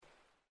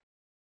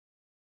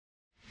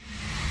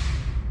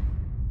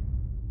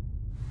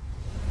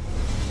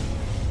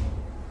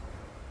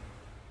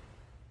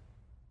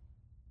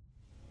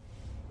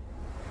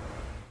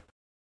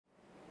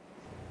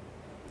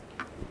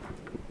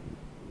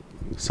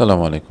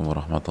Assalamualaikum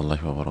warahmatullahi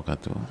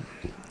wabarakatuh.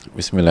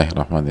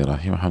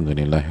 Bismillahirrahmanirrahim.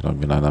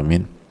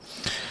 Alhamdulillahirrabbilalamin.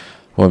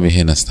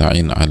 Wabihi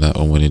nasta'in ala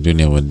umuri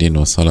dunia wa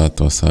din.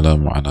 Wassalatu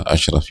wassalamu ala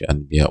ashrafi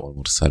anbiya wal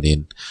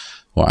mursalin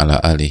wa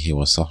ala alihi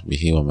wa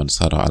sahbihi wa man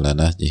sara ala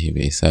nahjihi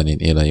bi ihsanin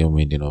ila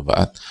yaumidin wa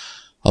ba'd.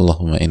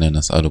 Allahumma inna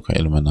nas'aluka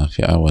ilman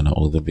nafi'a wa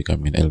na'udzubika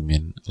min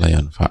ilmin la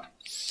yanfa'.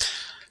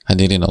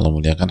 Hadirin Allah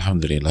muliakan,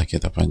 alhamdulillah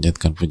kita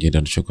panjatkan puji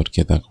dan syukur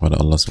kita kepada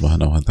Allah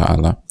Subhanahu wa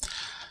taala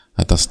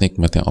atas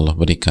nikmat yang Allah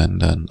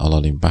berikan dan Allah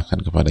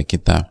limpahkan kepada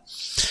kita,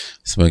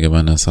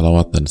 sebagaimana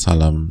salawat dan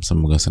salam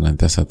semoga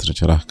senantiasa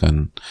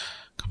tercurahkan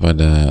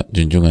kepada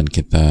junjungan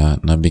kita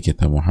Nabi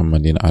kita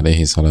Muhammadin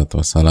alaihi salatu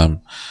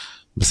wassalam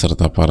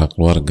beserta para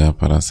keluarga,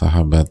 para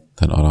sahabat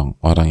dan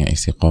orang-orang yang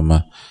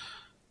istiqomah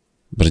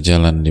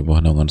berjalan di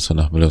bawah naungan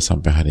sunnah beliau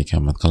sampai hari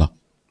kiamat kelak.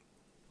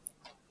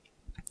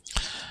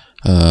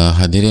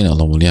 Hadirin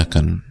Allah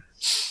muliakan,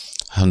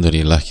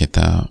 alhamdulillah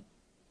kita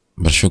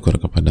bersyukur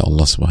kepada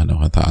Allah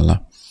Subhanahu wa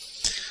taala.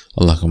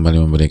 Allah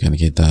kembali memberikan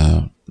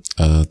kita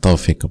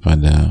taufik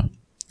kepada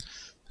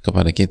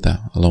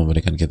kita. Allah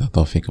memberikan kita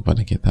taufik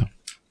kepada kita.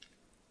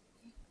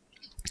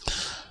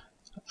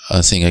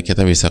 Sehingga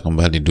kita bisa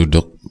kembali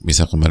duduk,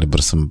 bisa kembali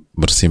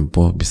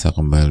bersimpuh, bisa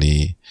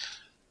kembali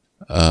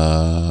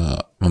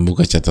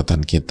membuka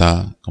catatan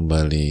kita,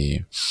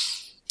 kembali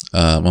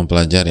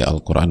mempelajari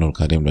Al-Quranul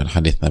Karim dan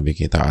hadis Nabi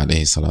kita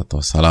alaihi salatu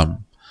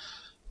wassalam,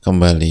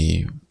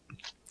 kembali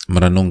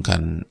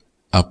merenungkan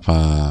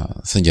apa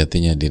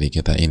sejatinya diri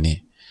kita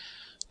ini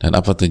dan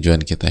apa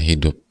tujuan kita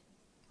hidup,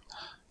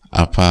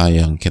 apa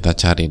yang kita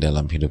cari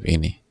dalam hidup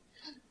ini,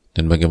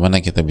 dan bagaimana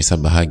kita bisa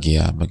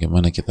bahagia,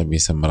 bagaimana kita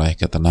bisa meraih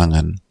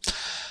ketenangan,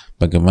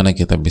 bagaimana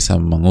kita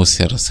bisa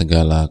mengusir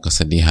segala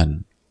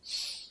kesedihan.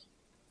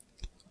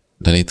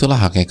 Dan itulah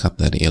hakikat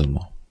dari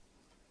ilmu,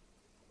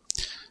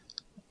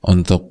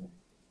 untuk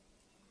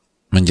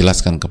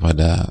menjelaskan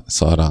kepada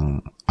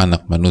seorang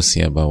anak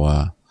manusia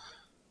bahwa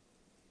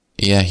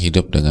ia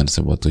hidup dengan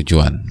sebuah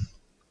tujuan,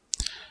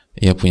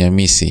 ia punya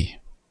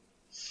misi,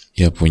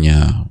 ia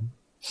punya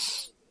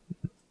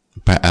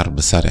PR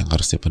besar yang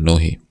harus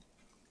dipenuhi.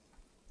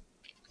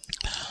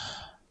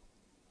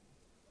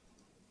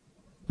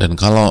 Dan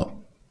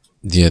kalau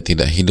dia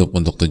tidak hidup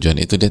untuk tujuan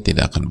itu, dia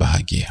tidak akan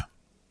bahagia,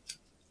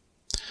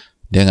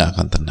 dia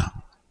nggak akan tenang,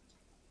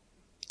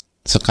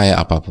 sekaya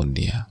apapun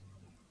dia,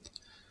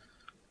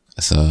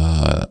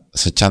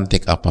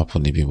 secantik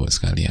apapun ibu-ibu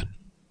sekalian,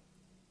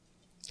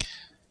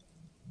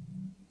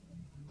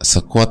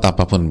 sekuat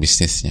apapun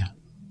bisnisnya.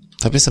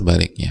 Tapi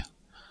sebaliknya,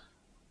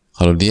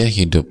 kalau dia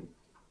hidup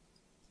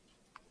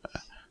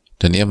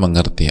dan dia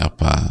mengerti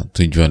apa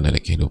tujuan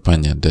dari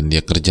kehidupannya dan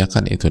dia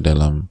kerjakan itu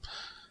dalam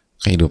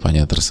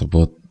kehidupannya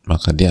tersebut,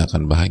 maka dia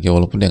akan bahagia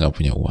walaupun dia nggak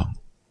punya uang.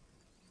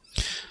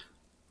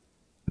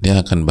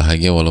 Dia akan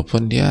bahagia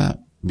walaupun dia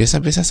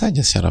biasa-biasa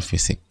saja secara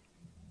fisik.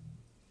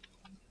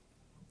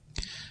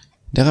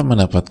 Dia akan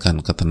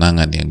mendapatkan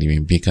ketenangan yang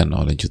dimimpikan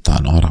oleh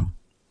jutaan orang.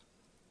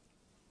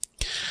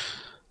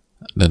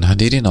 Dan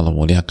hadirin Allah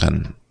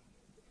muliakan,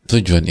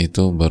 tujuan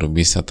itu baru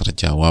bisa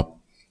terjawab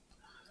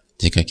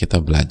jika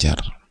kita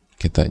belajar,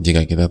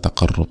 jika kita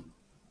taqarrub,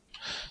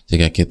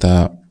 jika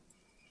kita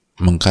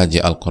mengkaji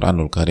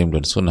Al-Quranul Karim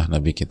dan sunnah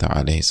Nabi kita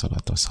alaihi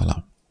salatu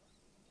wassalam.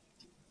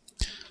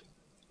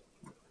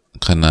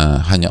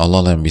 Karena hanya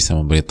Allah yang bisa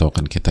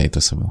memberitahukan kita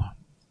itu semua.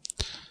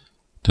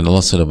 Dan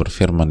Allah sudah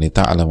berfirman,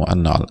 "Lita'lamu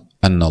anna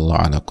Allah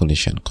ala kulli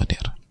syai'in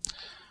qadir."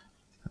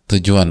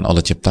 Tujuan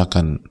Allah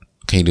ciptakan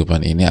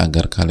kehidupan ini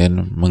agar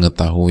kalian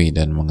mengetahui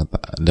dan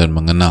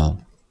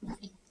mengenal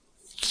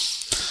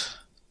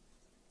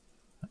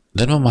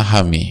dan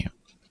memahami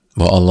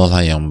bahwa Allah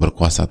lah yang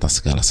berkuasa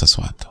atas segala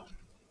sesuatu.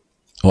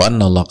 Wa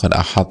anna Allah qad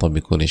ahata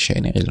bi kulli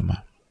syai'in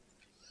ilma.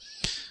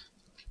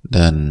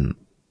 Dan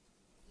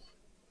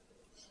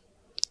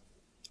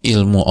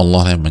ilmu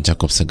Allah yang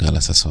mencakup segala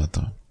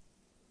sesuatu.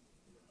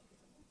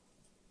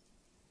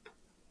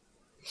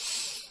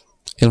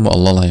 Ilmu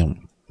Allah lah yang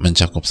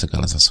mencakup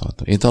segala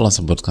sesuatu. Itu Allah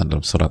sebutkan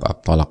dalam surat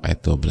At-Talaq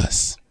ayat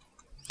 12.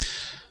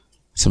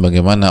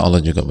 Sebagaimana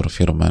Allah juga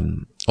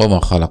berfirman, "Wa ma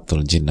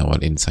khalaqtul jinna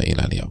wal insa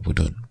illa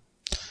liya'budun."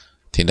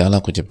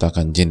 Tidaklah aku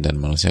ciptakan jin dan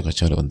manusia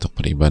kecuali untuk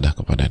beribadah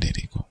kepada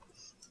diriku.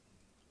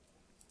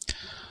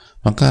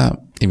 Maka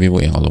ibu-ibu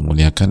yang Allah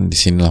muliakan,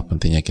 disinilah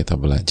pentingnya kita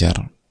belajar.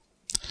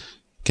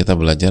 Kita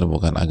belajar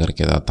bukan agar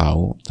kita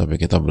tahu, tapi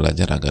kita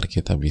belajar agar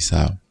kita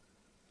bisa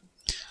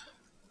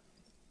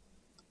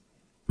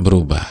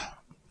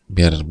berubah,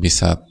 biar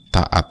bisa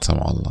taat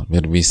sama Allah,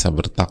 biar bisa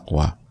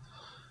bertakwa,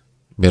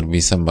 biar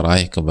bisa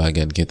meraih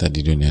kebahagiaan kita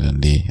di dunia dan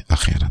di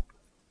akhirat.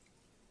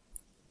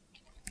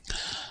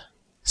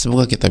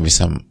 Semoga kita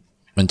bisa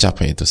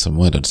mencapai itu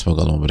semua dan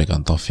semoga Allah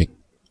memberikan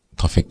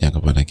taufiknya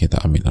kepada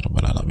kita. Amin ya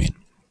rabbal alamin.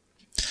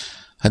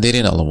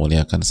 Hadirin Allah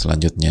muliakan,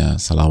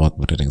 selanjutnya salawat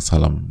beriring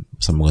salam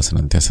semoga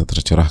senantiasa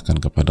tercurahkan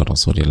kepada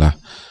Rasulullah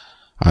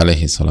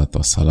alaihi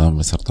salatu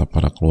wassalam beserta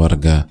para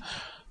keluarga,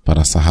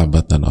 para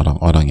sahabat dan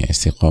orang-orang yang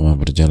istiqomah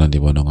berjalan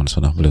di bawah naungan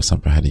sunnah beliau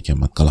sampai hari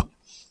kiamat kelak.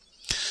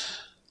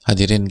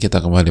 Hadirin,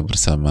 kita kembali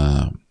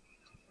bersama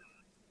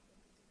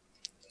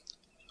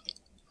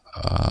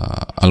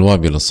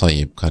Al-Wabilush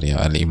Shayyib karya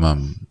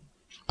Al-Imam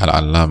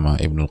Al-Allama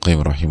Ibnu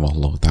Qayyim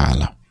rahimahullah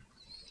ta'ala,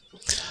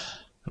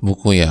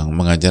 buku yang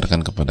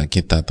mengajarkan kepada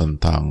kita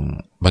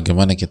tentang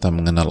bagaimana kita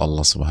mengenal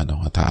Allah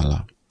Subhanahu wa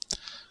ta'ala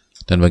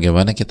dan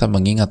bagaimana kita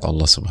mengingat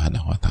Allah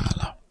Subhanahu wa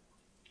ta'ala.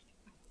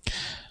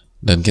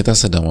 Dan kita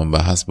sedang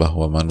membahas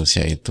bahwa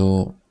manusia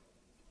itu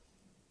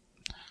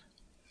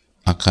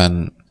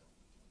akan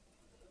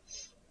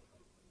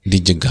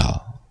dijegal,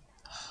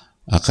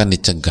 akan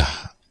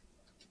dicegah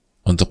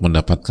untuk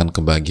mendapatkan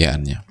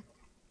kebahagiaannya.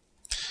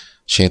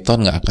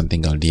 Syaitan gak akan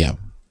tinggal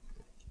diam.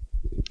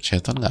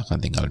 Syaitan gak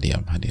akan tinggal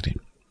diam, hadirin.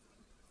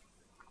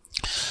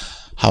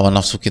 Hawa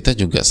nafsu kita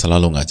juga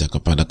selalu ngajak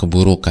kepada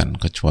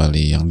keburukan,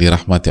 kecuali yang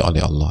dirahmati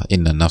oleh Allah.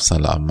 Inna nafsa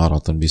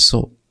la'ammaratun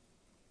bisu.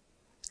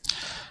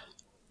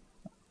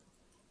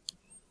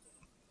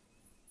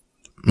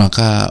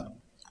 Maka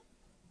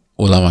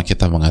ulama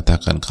kita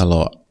mengatakan,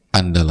 kalau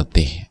Anda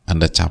letih,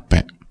 Anda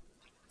capek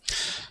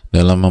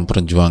dalam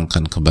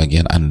memperjuangkan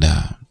kebahagiaan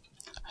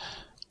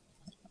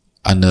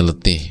Anda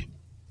letih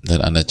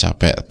dan Anda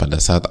capek pada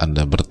saat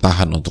Anda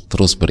bertahan untuk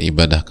terus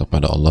beribadah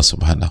kepada Allah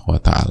Subhanahu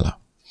wa ta'ala,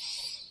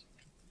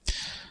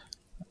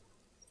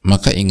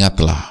 maka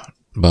ingatlah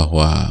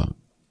bahwa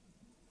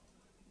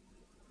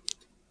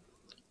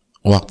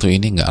waktu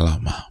ini nggak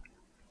lama.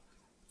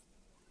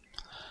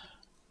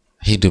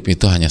 Hidup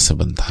itu hanya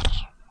sebentar.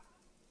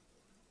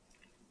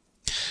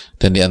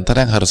 Dan di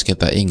antara yang harus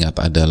kita ingat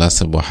adalah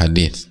sebuah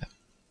hadis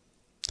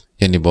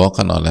yang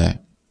dibawakan oleh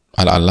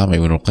Al-Allamah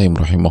Ibnu Qayyim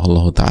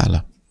rahimahullahu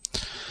ta'ala.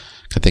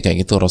 Ketika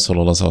itu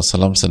Rasulullah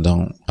SAW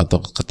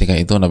ketika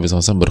itu Nabi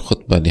SAW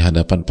berkhutbah di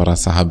hadapan para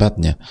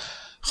sahabatnya.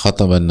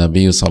 Khataban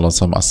Nabi SAW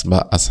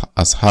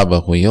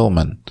ashabahu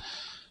yawman.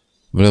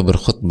 Beliau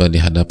berkhutbah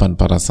di hadapan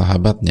para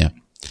sahabatnya.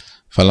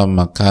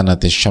 Falamma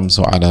kanatis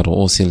syamsu ala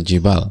ru'usil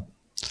jibal.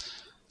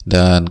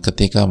 Dan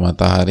ketika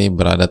matahari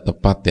berada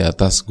tepat di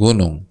atas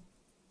gunung.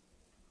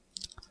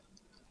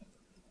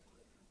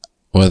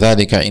 Wa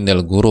dzalika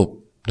indal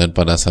ghurub, dan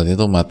pada saat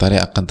itu matahari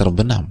akan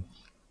terbenam.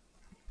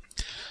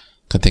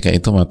 Ketika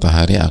itu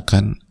matahari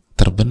akan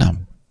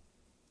terbenam.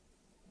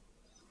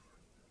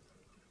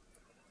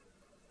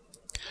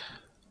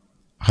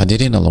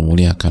 Hadirin Allah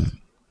muliakan,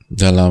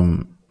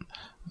 dalam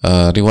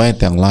riwayat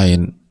yang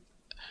lain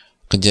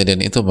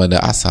kejadian itu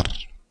pada asar,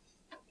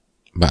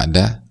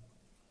 pada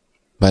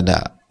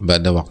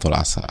waktu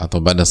asar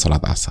atau pada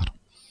salat asar.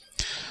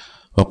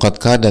 Waqad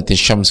kadati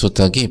syamsu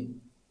tagib,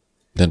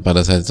 dan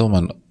pada saat itu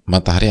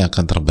matahari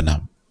akan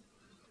terbenam.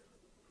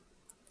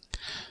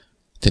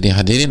 Jadi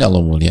hadirin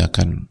Allah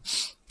muliakan,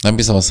 Nabi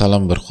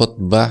SAW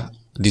berkhutbah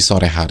di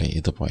sore hari,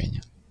 itu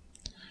poinnya.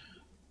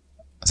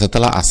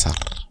 Setelah asar,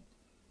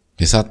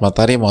 di saat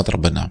matahari mau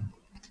terbenam.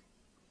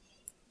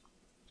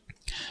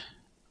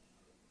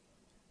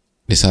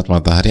 Di saat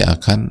matahari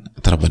akan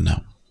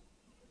terbenam.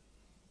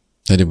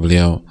 Jadi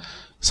beliau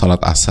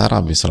salat asar,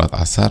 habis salat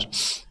asar,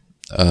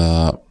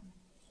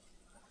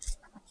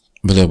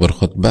 beliau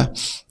berkhutbah,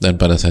 dan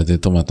pada saat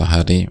itu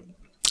matahari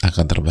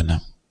akan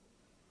terbenam.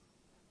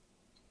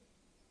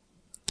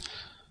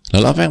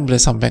 Lalu apa yang beliau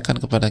sampaikan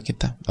kepada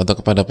kita atau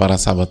kepada para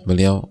sahabat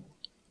beliau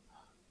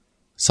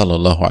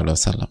sallallahu alaihi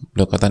wasallam?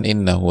 Beliau katakan,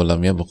 innahu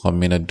lam yabqa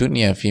minad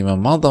dunya fima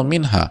madha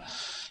minha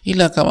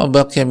illa kama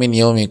baqiya min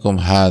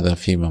yaumikum hadha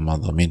fima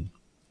madha min.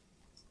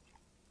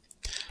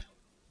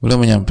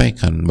 Beliau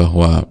menyampaikan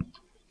bahwa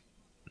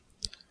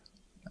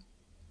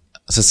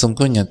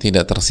sesungguhnya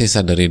tidak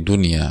tersisa dari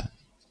dunia,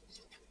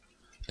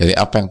 dari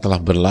apa yang telah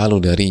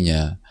berlalu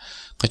darinya,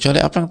 kecuali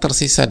apa yang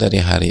tersisa dari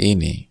hari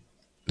ini,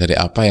 dari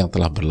apa yang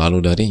telah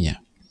berlalu darinya.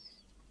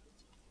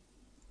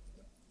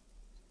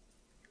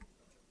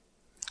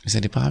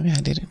 Bisa dipahami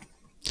hadirin?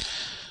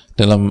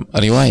 Dalam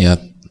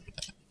riwayat,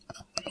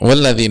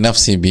 walladzi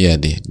nafsi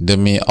biyadih,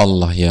 demi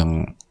Allah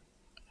yang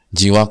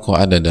jiwaku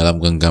ada dalam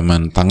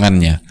genggaman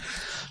tangannya,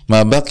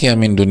 ma baqiya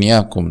min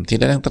dunyakum,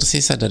 tidak ada yang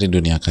tersisa dari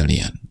dunia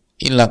kalian,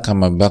 illa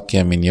kama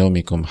baqiya min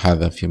yaumikum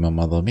hadza fima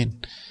madha min,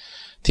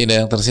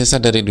 tidak yang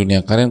tersisa dari dunia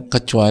kalian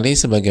kecuali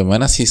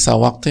sebagaimana sisa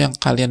waktu yang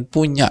kalian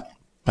punya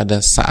pada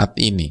saat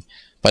ini,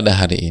 pada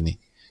hari ini,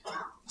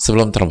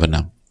 sebelum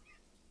terbenam.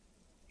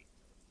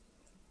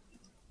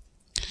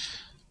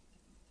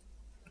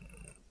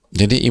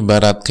 Jadi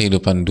ibarat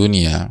kehidupan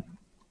dunia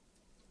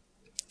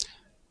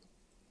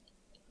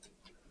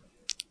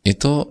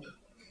itu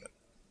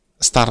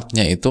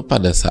startnya itu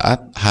pada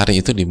saat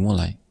hari itu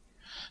dimulai.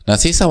 Nah,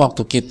 sisa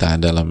waktu kita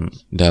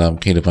dalam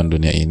kehidupan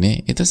dunia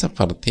ini itu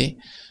seperti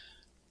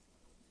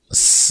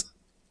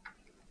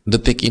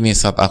detik ini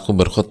saat aku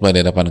berkhutbah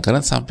di hadapan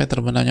kalian sampai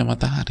terbenamnya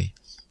matahari.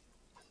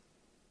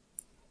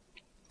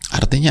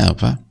 Artinya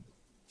apa?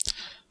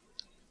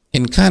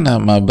 In kana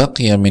ma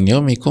baqiya min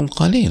yaumikum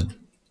qalil.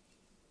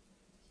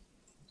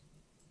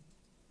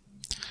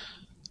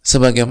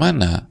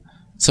 Sebagaimana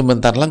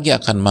sebentar lagi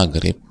akan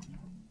maghrib,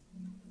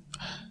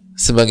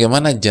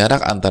 sebagaimana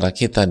jarak antara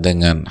kita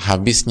dengan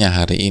habisnya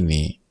hari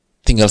ini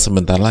tinggal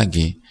sebentar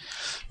lagi,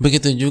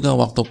 begitu juga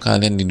waktu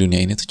kalian di dunia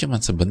ini itu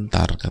cuma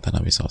sebentar, kata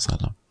Nabi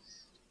SAW.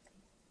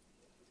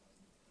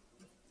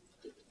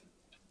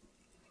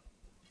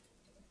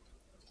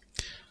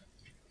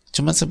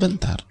 cuma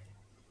sebentar,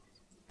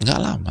 nggak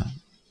lama.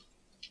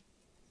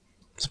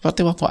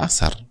 Seperti waktu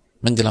asar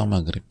menjelang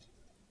maghrib.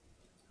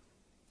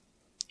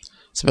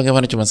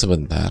 Sebagaimana cuma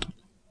sebentar,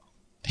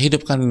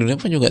 hidupkan di dunia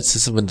pun juga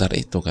sebentar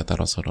itu, kata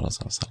Rasulullah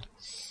SAW.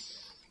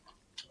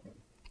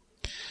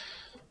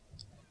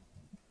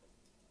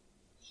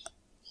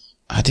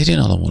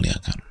 Hadirin Allah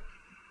muliakan,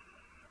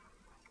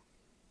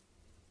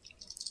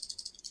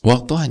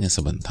 waktu hanya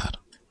sebentar.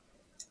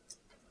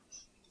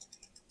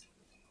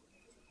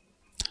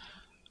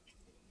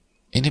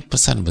 Ini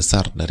pesan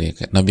besar dari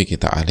Nabi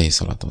kita alaihi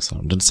salatu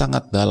wassalam, dan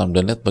sangat dalam.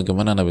 Dan lihat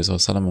bagaimana Nabi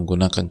SAW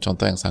menggunakan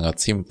contoh yang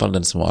sangat simpel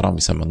dan semua orang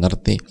bisa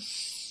mengerti.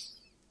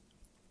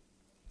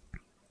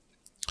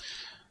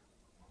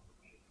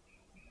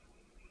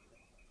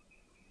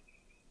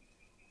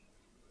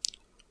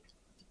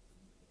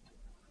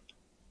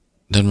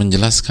 Dan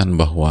menjelaskan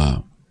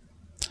bahwa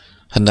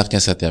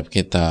hendaknya setiap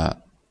kita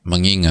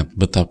mengingat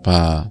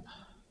betapa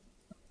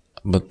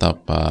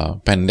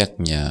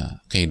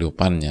pendeknya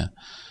kehidupannya,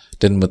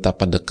 dan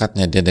betapa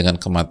dekatnya dia dengan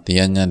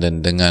kematiannya dan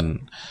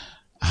dengan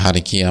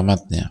hari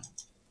kiamatnya.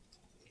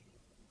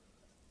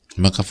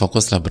 Maka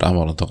fokuslah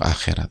beramal untuk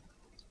akhirat.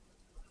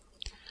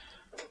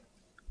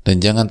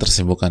 Dan jangan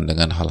tersibukkan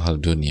dengan hal-hal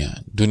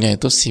dunia. Dunia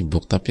itu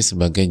sibuk, tapi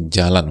sebagai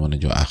jalan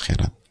menuju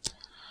akhirat.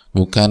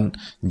 Bukan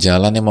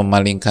jalan yang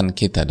memalingkan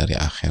kita dari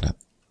akhirat.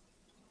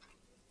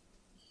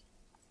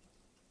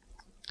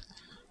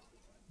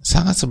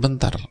 Sangat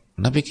sebentar.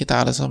 Nabi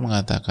kita alaihi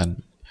mengatakan,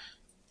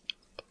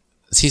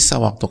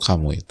 sisa waktu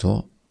kamu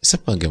itu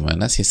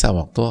sebagaimana sisa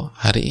waktu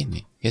hari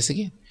ini, ya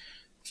segini.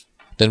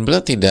 Dan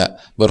beliau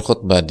tidak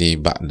berkhutbah di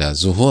ba'da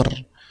zuhur,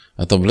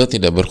 atau beliau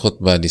tidak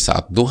berkhutbah di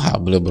saat duha,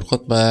 beliau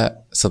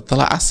berkhutbah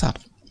setelah asar.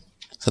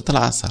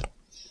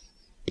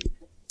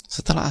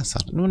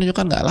 Ini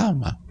menunjukkan nggak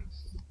lama.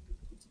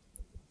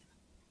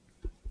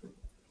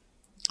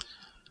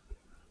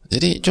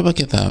 Jadi coba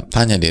kita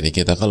tanya diri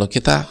kita, kalau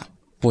kita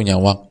punya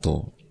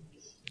waktu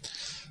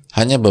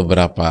hanya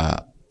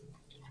beberapa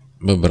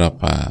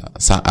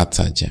saat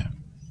saja,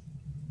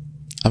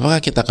 apakah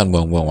kita akan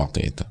buang-buang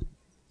waktu itu?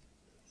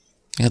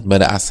 Ingat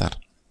pada asar.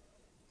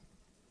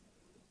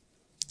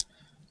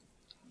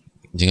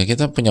 Jika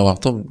kita punya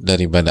waktu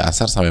dari pada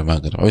asar sampai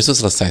maghrib, habis itu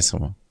selesai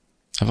semua,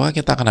 apakah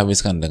kita akan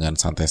habiskan dengan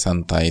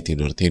santai-santai,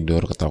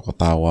 tidur-tidur,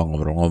 ketawa-ketawa,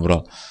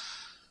 ngobrol-ngobrol?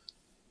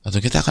 Atau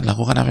kita akan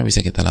lakukan apa yang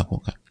bisa kita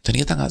lakukan? Dan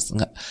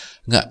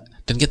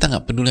kita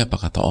nggak peduli apa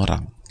kata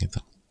orang, gitu.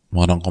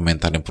 Mau orang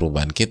komentarin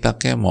perubahan kita,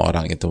 kayak mau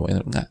orang itu,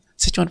 nggak.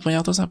 Saya cuma punya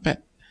waktu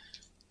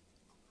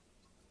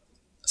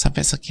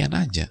sampai sekian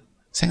aja.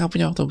 Saya nggak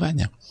punya waktu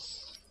banyak.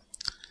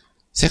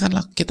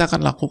 Kita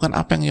akan lakukan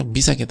apa yang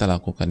bisa kita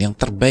lakukan, yang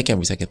terbaik yang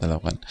bisa kita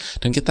lakukan,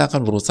 dan kita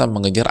akan berusaha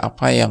mengejar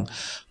apa yang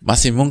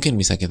masih mungkin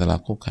bisa kita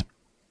lakukan.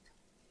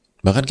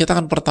 Bahkan kita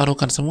akan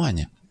pertaruhkan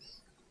semuanya.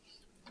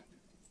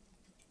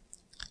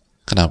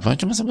 Kenapa?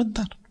 Cuma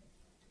sebentar.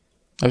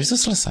 Habis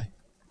itu selesai.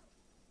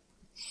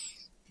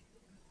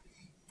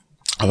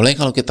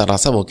 Apalagi kalau kita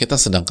rasa bahwa kita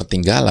sedang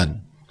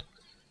ketinggalan,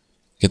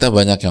 kita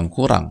banyak yang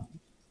kurang.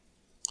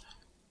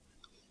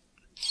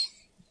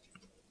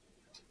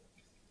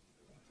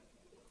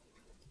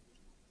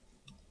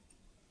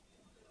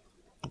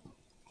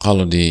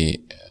 Kalau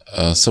di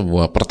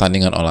sebuah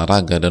pertandingan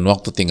olahraga dan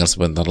waktu tinggal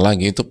sebentar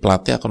lagi, itu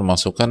pelatih akan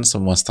memasukkan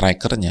semua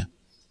strikernya.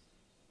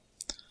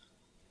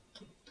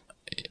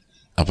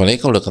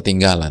 Apalagi kalau udah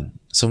ketinggalan,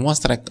 semua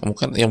strike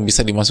mungkin yang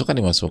bisa dimasukkan.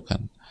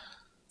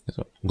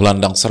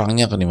 Gelandang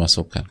serangnya akan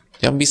dimasukkan.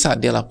 Yang bisa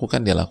dia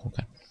lakukan.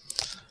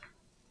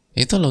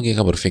 Itu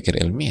logika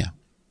berpikir ilmiah.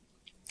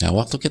 Nah,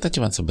 waktu kita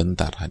cuma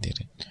sebentar,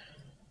 hadirin.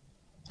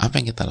 Apa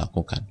yang kita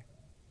lakukan?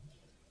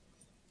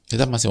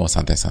 Kita masih mau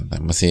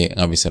santai-santai, masih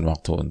ngabisin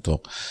waktu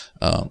untuk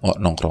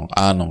nongkrong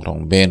A,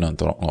 nongkrong B,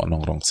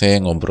 nongkrong C,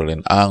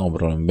 ngobrolin A,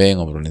 ngobrolin B,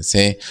 ngobrolin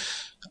C,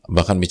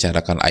 bahkan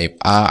bicarakan aib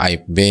A,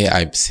 aib B,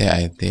 aib C,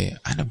 aib D.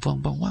 Ada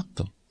buang-buang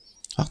waktu.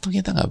 Waktu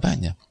kita nggak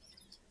banyak.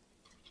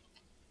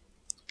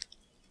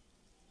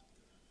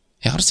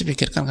 Yang harus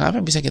dipikirkan,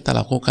 apa yang bisa kita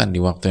lakukan di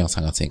waktu yang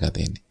sangat singkat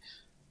ini?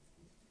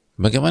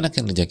 Bagaimana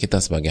kinerja kita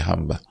sebagai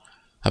hamba?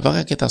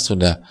 Apakah kita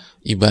sudah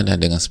ibadah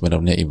dengan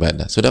sebenarnya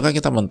ibadah? Sudahkah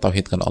kita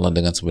mentauhidkan Allah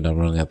dengan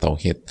sebenarnya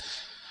tauhid?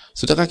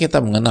 Sudahkah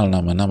kita mengenal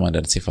nama-nama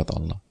dan sifat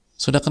Allah?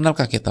 Sudah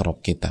kenalkah kita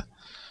Rabb kita?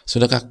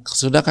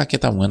 Sudahkah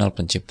kita mengenal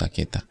pencipta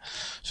kita?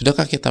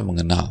 Sudahkah kita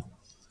mengenal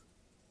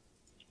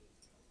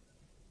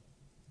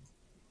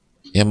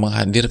yang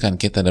menghadirkan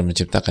kita dan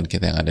menciptakan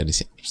kita yang ada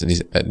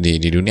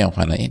di dunia yang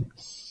fana ini?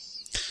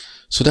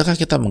 Sudahkah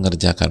kita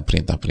mengerjakan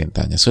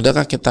perintah-perintahnya?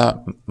 Sudahkah kita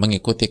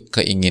mengikuti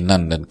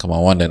keinginan dan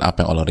kemauan dan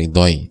apa yang Allah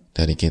ridhoi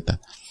dari kita?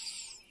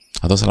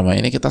 Atau selama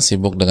ini kita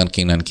sibuk dengan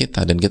keinginan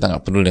kita dan kita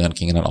nggak peduli dengan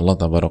keinginan Allah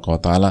Tabaraka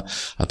wa Ta'ala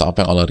atau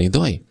apa yang Allah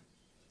ridhoi?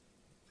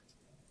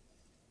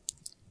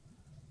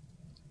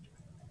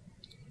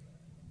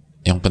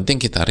 Yang penting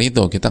kita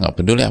ridho, kita nggak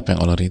peduli apa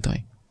yang Allah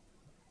ridhoi.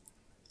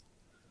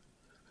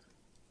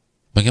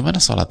 Bagaimana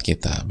sholat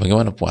kita?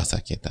 Bagaimana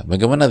puasa kita?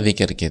 Bagaimana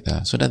zikir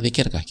kita? Sudah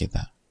zikirkah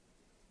kita?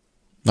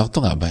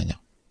 Waktu nggak banyak.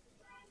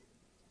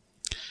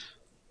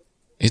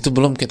 Itu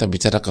belum kita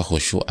bicara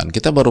kekhusyuan.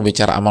 Kita baru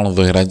bicara amalan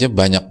zahir aja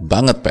banyak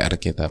banget PR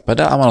kita.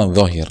 Padahal amalan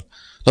zahir.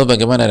 Lalu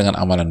bagaimana dengan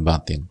amalan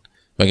batin?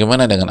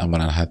 Bagaimana dengan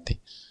amalan hati?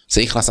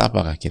 Seikhlas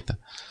apakah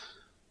kita?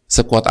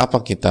 Sekuat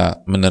apa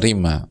kita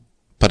menerima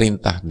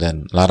perintah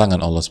dan larangan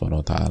Allah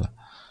Subhanahu wa taala?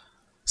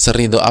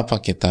 Seridho apa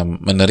kita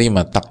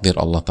menerima takdir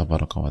Allah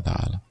Tabaraka wa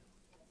taala?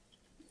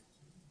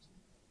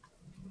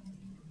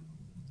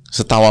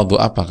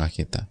 Setawadu apakah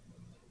kita?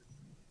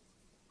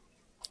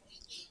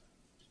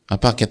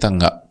 Apa kita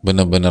nggak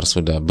benar-benar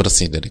sudah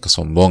bersih dari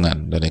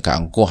kesombongan, dari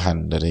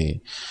keangkuhan, dari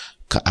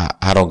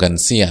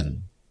kearogansian?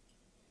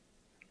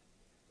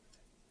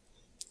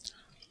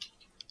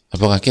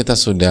 Apakah kita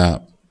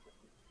sudah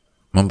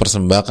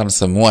mempersembahkan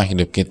semua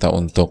hidup kita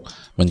untuk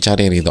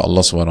mencari ridha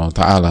Allah Subhanahu wa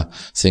taala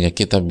sehingga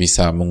kita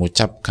bisa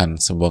mengucapkan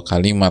sebuah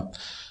kalimat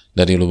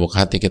dari lubuk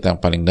hati kita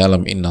yang paling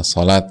dalam, inna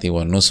salati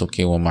wa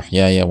nusuki wa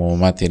mahyaya wa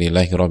mamati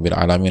lillahi rabbil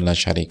alamin la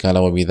syarika la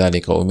wa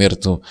bidzalika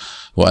umirtu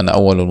wa ana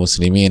awwalul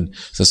muslimin.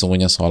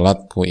 Sesungguhnya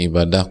salatku,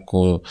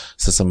 ibadahku,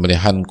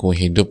 sesembelihanku,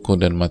 hidupku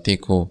dan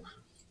matiku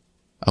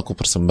aku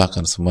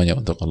persembahkan semuanya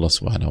untuk Allah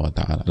Subhanahu wa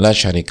taala. La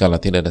syarika la,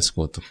 tidak ada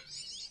sekutu.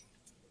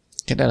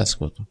 Tidak ada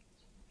sekutu.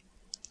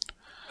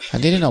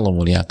 Hadirin Allah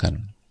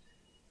muliakan.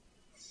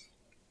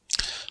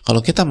 Kalau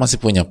kita masih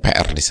punya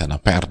PR di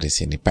sana, PR di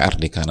sini, PR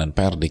di kanan,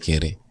 PR di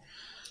kiri,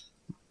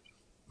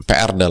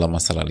 PR dalam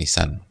masalah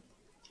lisan,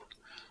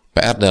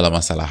 PR dalam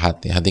masalah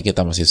hati. Hati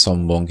kita masih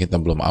sombong, kita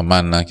belum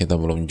amanah, kita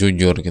belum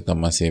jujur, kita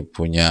masih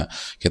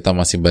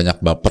banyak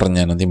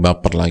bapernya, nanti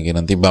baper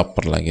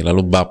lagi,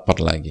 lalu baper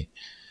lagi.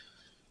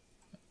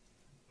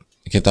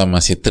 Kita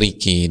masih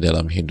tricky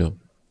dalam hidup.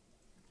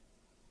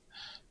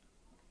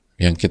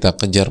 Yang kita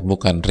kejar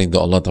bukan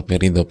ridho Allah tapi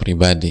ridho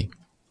pribadi.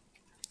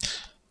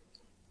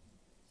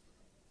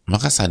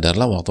 Maka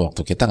sadarlah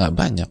waktu-waktu kita nggak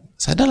banyak.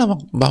 Sadarlah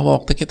bahwa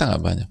waktu kita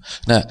nggak banyak.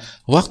 Nah,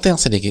 waktu yang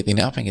sedikit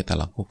ini apa yang kita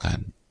lakukan?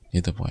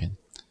 Itu poin.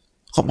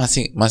 Kok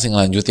masih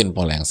ngelanjutin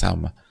pola yang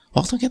sama?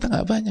 Waktu kita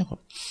nggak banyak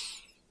kok.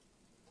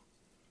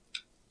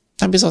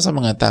 Nabi SAW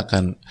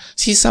mengatakan,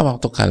 sisa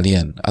waktu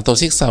kalian atau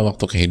sisa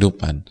waktu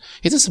kehidupan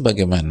itu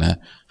sebagaimana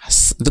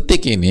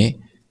detik ini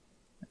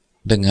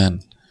dengan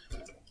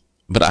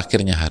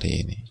berakhirnya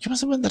hari ini. Cuma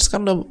sebentar,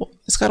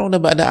 sekarang udah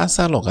ba'da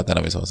asar loh, kata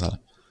Nabi SAW.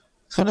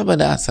 Sekarang udah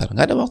ba'da asar,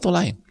 nggak ada waktu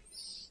lain.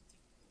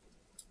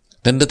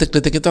 Dan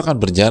detik-detik itu akan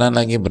berjalan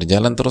lagi,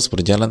 berjalan terus.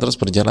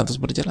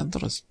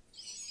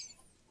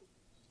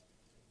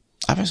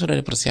 Apa yang sudah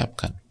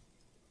dipersiapkan?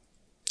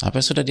 Apa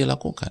yang sudah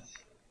dilakukan?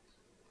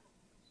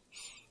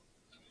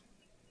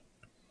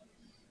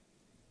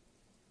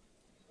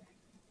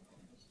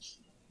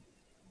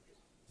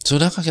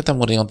 Sudahkah kita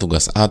mengerjakan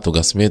tugas A,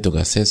 tugas B,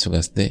 tugas C,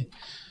 tugas D?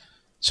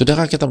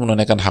 Sudahkah kita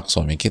menunaikan hak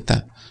suami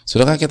kita?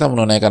 Sudahkah kita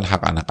menunaikan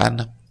hak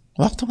anak-anak?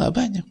 Waktu nggak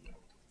banyak.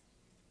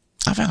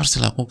 Apa yang harus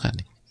dilakukan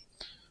nih?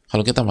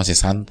 Kalau kita masih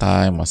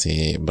santai,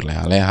 masih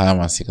berleha-leha,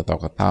 masih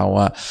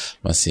ketawa-ketawa,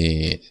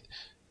 masih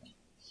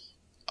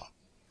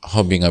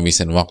hobi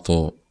ngabisin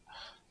waktu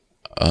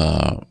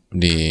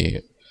di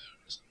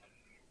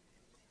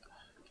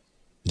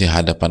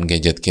hadapan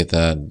gadget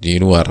kita, di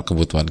luar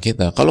kebutuhan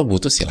kita, kalau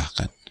butuh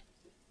silahkan.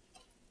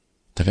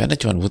 Tapi Anda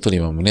cuma butuh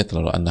 5 menit,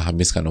 lalu Anda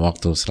habiskan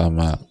waktu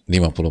selama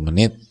 50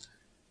 menit.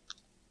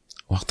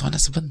 Waktu Anda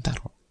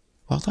sebentar.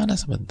 Waktu Anda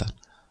sebentar.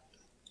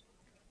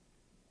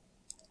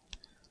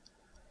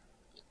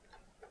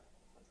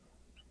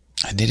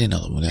 Hadirin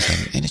Allah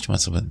muliakan, ini cuma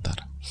sebentar.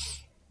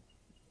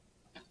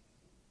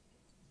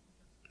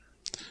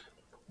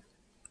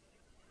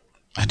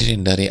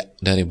 Hadirin,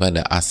 dari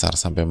pada asar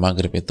sampai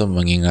maghrib itu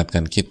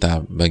mengingatkan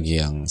kita bagi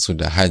yang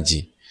sudah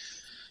haji,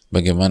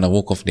 bagaimana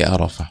wukuf di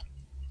Arafah.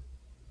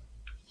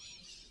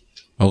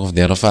 Wukuf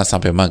di Arafah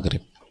sampai maghrib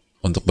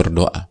untuk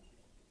berdoa.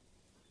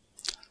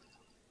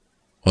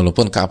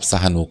 Walaupun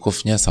keabsahan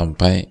wukufnya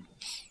sampai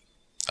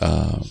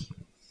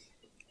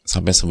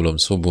sebelum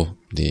subuh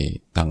di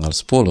tanggal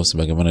 10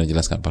 sebagaimana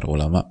dijelaskan para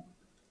ulama,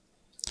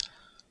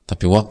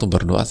 tapi waktu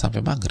berdoa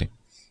sampai maghrib.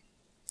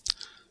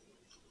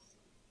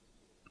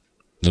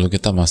 Lalu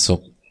kita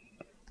masuk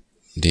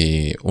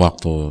di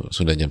waktu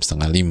sudah jam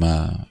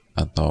 4:30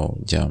 atau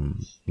jam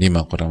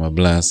 5 kurang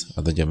 15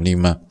 atau jam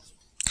 5.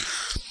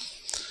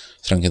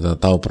 Sekarang kita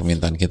tahu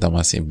permintaan kita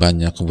masih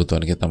banyak,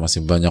 kebutuhan kita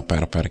masih banyak,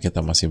 PR-PR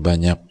kita masih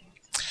banyak,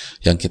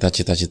 yang kita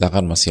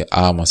cita-citakan masih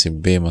A, masih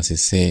B,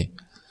 masih C,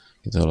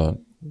 gitu loh.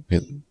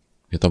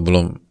 Kita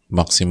belum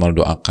maksimal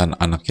doakan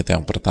anak kita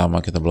yang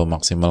pertama, kita belum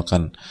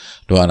maksimalkan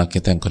doa anak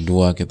kita yang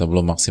kedua, kita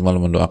belum maksimal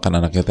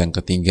mendoakan anak kita yang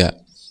ketiga.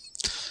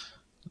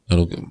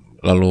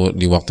 Lalu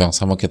di waktu yang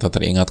sama kita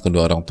teringat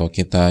kedua orang tua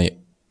kita,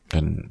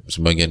 dan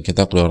sebagian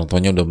kita kedua orang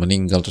tuanya udah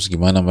meninggal, terus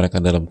gimana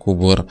mereka dalam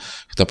kubur,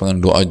 kita pengen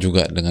doa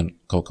juga dengan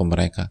ke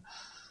mereka.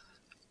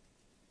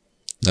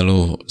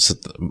 Lalu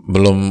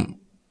belum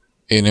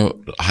ini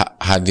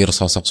hadir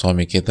sosok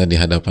suami kita di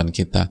hadapan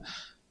kita,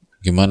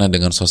 gimana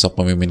dengan sosok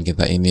pemimpin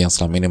kita ini yang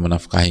selama ini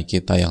menafkahi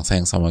kita, yang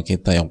sayang sama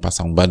kita, yang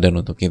pasang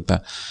badan untuk kita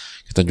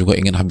juga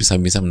ingin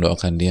habis-habisan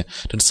mendoakan dia.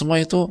 Dan semua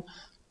itu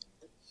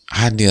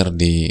hadir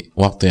di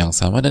waktu yang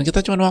sama, dan kita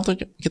cuma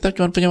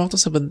punya waktu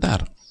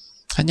sebentar,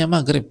 hanya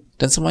maghrib,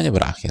 dan semuanya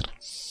berakhir.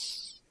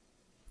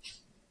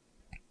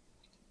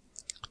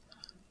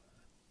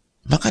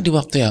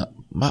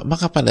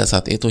 Maka pada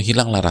saat itu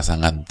hilanglah rasa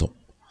ngantuk,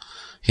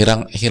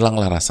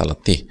 hilanglah rasa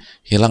letih,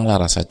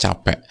 hilanglah rasa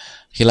capek,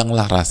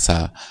 hilanglah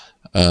rasa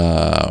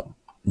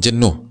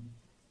jenuh.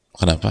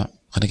 Kenapa?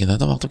 Karena kita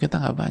tahu waktu kita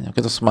nggak banyak,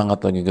 kita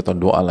semangat lagi, kita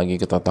doa lagi,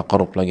 kita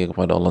taqarrub lagi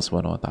kepada Allah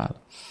Subhanahu Wa Taala.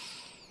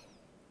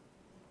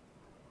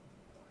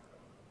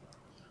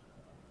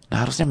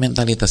 Nah, harusnya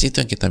mentalitas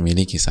itu yang kita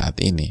miliki saat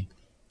ini.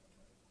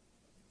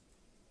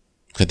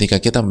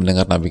 Ketika kita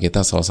mendengar Nabi kita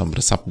SAW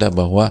bersabda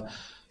bahwa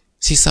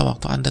sisa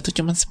waktu Anda tuh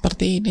cuma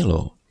seperti ini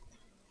loh.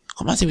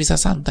 Kok masih bisa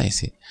santai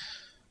sih?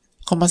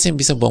 Kok masih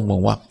bisa buang-buang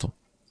waktu?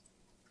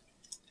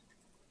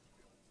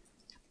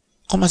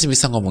 Kok masih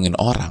bisa ngomongin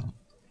orang?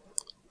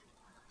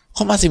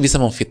 Kok masih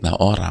bisa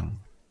memfitnah orang?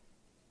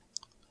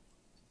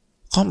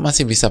 Kok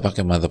masih bisa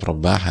pakai madzhab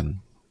rebahan?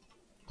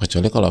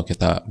 Kecuali kalau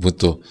kita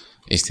butuh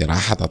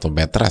istirahat atau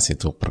bed rest,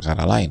 itu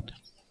perkara lain.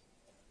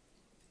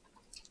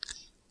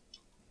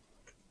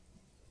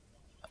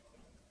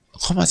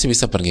 Kok masih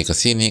bisa pergi ke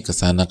sini, ke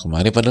sana,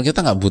 kemari, padahal kita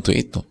nggak butuh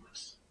itu.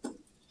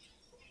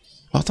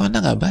 Waktu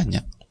Anda nggak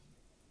banyak.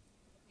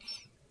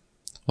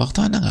 Waktu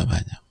Anda nggak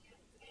banyak.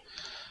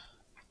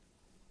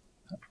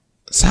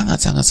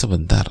 Sangat-sangat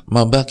sebentar.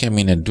 Ma baqiya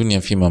minad dunya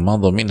fima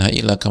madha minha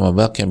illa kama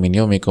baqiya min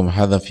yaumikum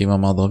hadha fima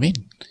madha min.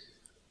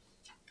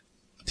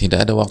 Tidak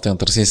ada waktu yang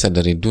tersisa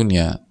dari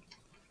dunia,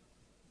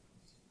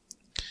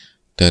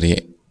 dari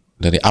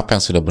apa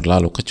yang sudah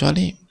berlalu,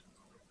 kecuali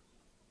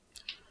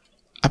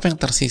apa yang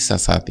tersisa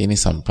saat ini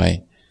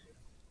sampai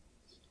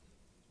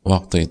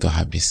waktu itu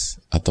habis,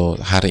 atau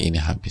hari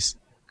ini habis.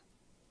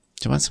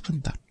 Cuma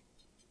sebentar.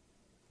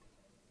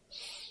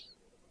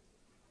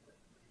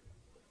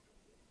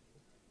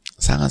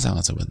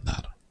 Sangat-sangat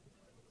sebentar.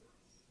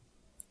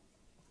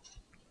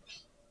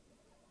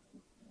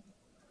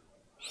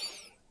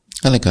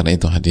 Oleh karena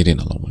itu, hadirin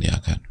Allah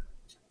muliakan,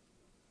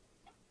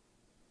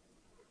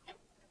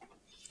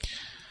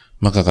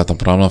 maka kata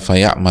para ulama,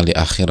 faya'mal li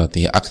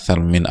akhiratihi akthar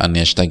min an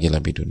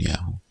yashtagila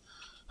bidunyahu.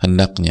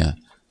 Hendaknya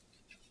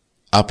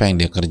apa yang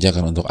dia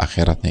kerjakan untuk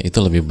akhiratnya itu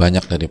lebih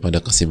banyak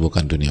daripada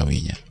kesibukan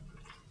duniawinya.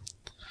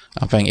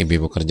 Apa yang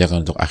ibu-ibu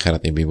kerjakan untuk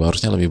akhirat ibu-ibu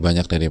harusnya lebih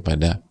banyak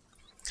daripada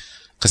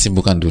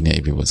kesibukan dunia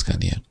ibu-ibu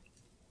sekalian.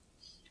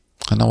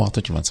 Karena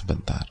waktu cuma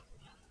sebentar.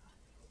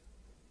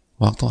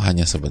 Waktu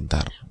hanya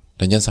sebentar.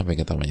 Dan jangan sampai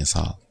kita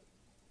menyesal.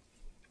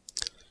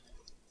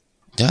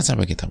 Jangan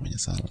sampai kita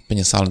menyesal.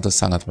 Penyesalan itu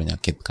sangat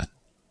menyakitkan.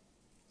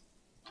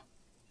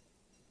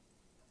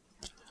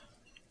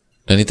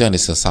 Dan itu yang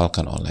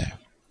disesalkan oleh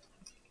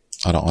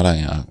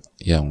orang-orang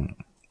yang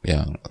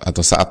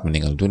atau saat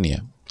meninggal dunia.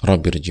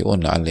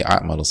 Rabbirji'un la'alli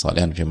a'malu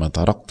salihan fima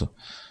taraktu.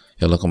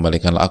 Ya Allah,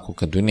 kembalikanlah aku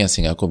ke dunia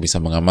sehingga aku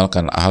bisa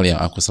mengamalkan hal yang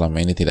aku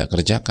selama ini tidak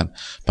kerjakan.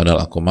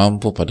 Padahal aku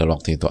mampu, padahal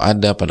waktu itu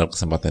ada, padahal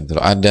kesempatan itu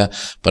ada,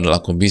 padahal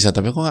aku bisa,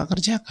 tapi aku nggak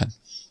kerjakan.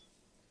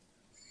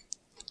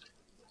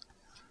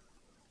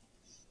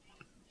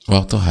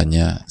 Waktu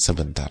hanya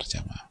sebentar,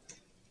 jamaah.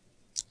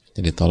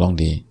 Jadi tolong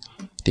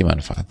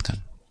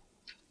dimanfaatkan.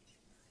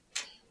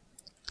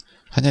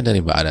 Hanya dari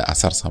berada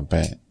asar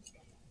sampai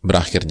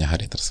berakhirnya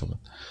hari tersebut.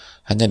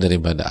 Hanya dari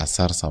berada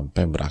asar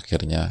sampai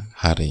berakhirnya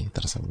hari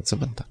tersebut.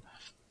 Sebentar.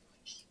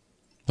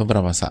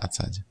 Beberapa saat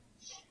saja.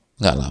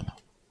 Nggak lama.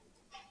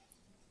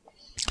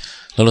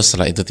 Lalu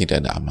setelah itu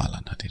tidak ada amalan,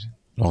 hadirin.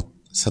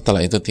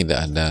 Setelah itu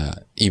tidak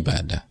ada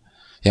ibadah.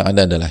 Yang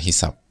ada adalah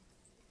hisab.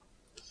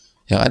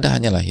 Yang ada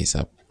hanyalah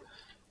hisab.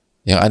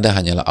 Yang ada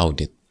hanyalah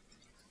audit.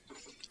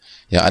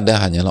 Yang ada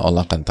hanyalah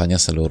Allah akan tanya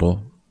seluruh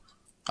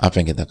apa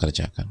yang kita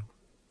kerjakan,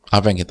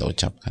 apa yang kita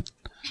ucapkan,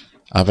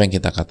 apa yang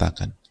kita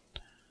katakan,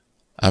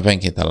 apa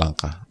yang kita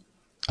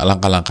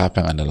langkah-langkah apa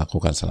yang Anda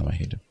lakukan selama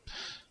hidup.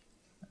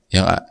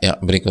 Yang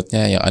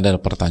berikutnya yang ada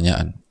adalah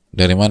pertanyaan,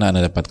 dari mana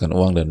Anda dapatkan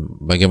uang dan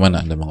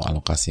bagaimana Anda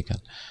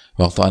mengalokasikan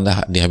waktu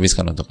Anda,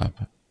 dihabiskan untuk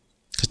apa,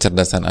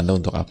 kecerdasan Anda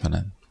untuk apa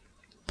nanti.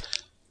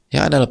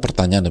 Yang adalah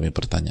pertanyaan demi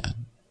pertanyaan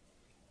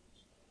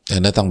yang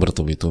datang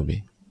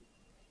bertubi-tubi.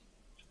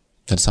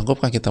 Dan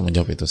sanggupkah kita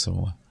menjawab itu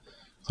semua?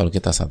 Kalau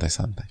kita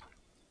santai-santai,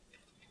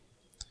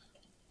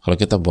 kalau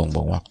kita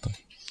buang-buang waktu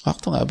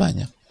nggak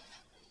banyak.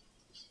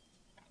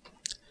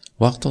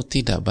 Waktu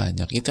tidak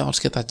banyak, itu yang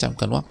harus kita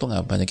camkan. Waktu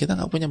nggak banyak, kita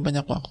nggak punya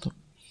banyak waktu.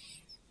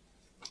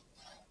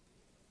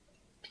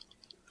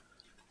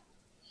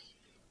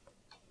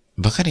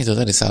 Bahkan itu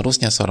tadi,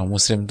 seharusnya seorang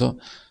muslim tuh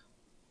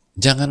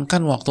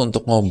jangankan waktu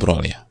untuk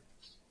ngobrol ya,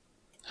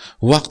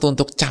 waktu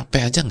untuk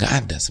capek aja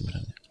nggak ada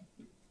sebenarnya.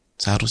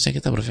 Seharusnya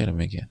kita berpikir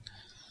demikian.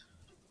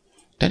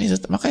 Dan itu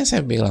makanya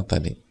saya bilang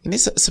tadi, ini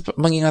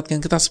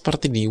mengingatkan kita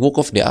seperti di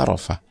wukuf di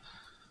Arafah.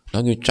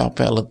 Lagi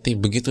capek, letih,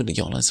 begitu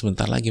ya Allah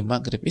sebentar lagi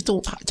maghrib,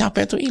 itu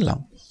capek itu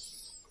hilang,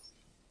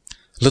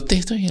 letih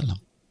itu hilang.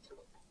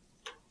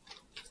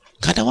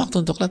 Gak ada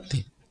waktu untuk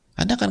letih.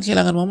 Anda akan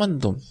kehilangan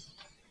momentum.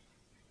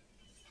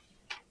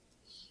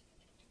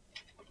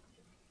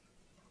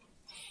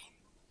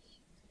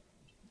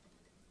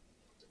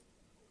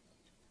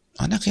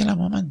 Anda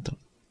kehilangan momentum.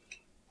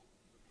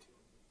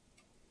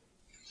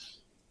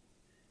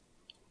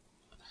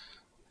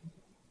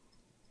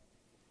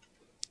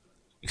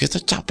 Kita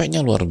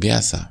capeknya luar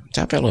biasa,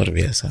 capek luar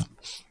biasa.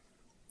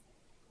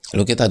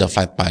 Lalu kita ada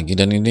flight pagi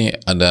dan ini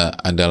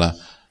adalah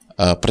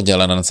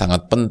perjalanan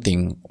sangat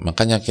penting,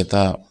 makanya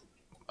kita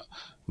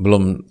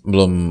belum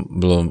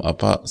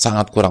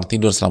sangat kurang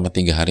tidur selama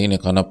 3 hari ini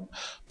karena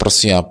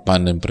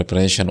persiapan dan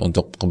preparation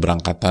untuk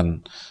keberangkatan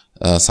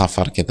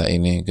safar kita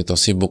ini. Kita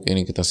sibuk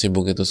ini, kita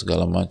sibuk itu,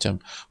 segala macam.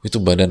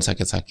 Itu badan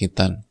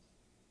sakit-sakitan.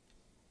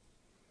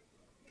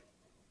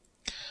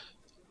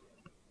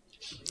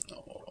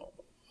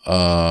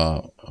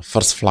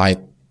 First flight,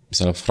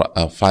 misalnya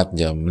flight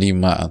jam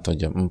 5 atau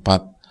jam 4,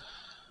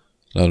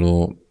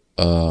 lalu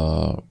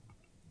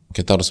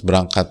kita harus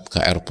berangkat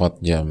ke airport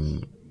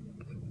jam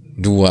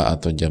 2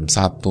 atau jam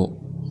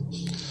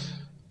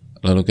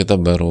 1, lalu kita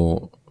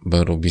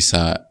baru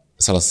bisa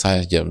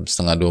selesai jam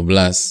setengah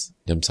 12,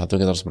 jam 1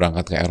 kita harus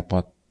berangkat ke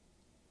airport,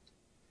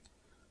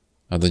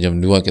 atau jam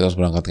 2 kita harus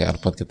berangkat ke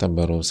airport, kita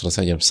baru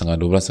selesai jam setengah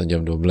 12 atau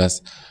jam 12.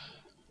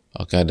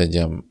 Oke,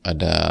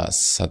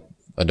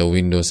 ada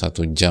window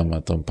 1 jam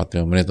atau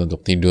 45 menit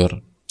untuk tidur,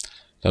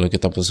 lalu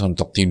kita putuskan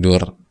untuk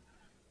tidur.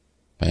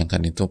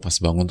 Bayangkan itu pas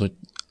bangun tuh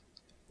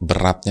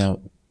beratnya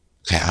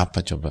kayak apa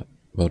coba.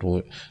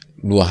 Baru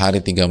 2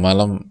 hari 3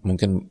 malam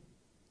mungkin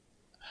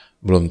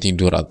belum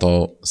tidur,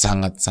 atau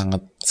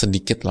sangat-sangat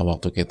sedikit lah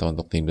waktu kita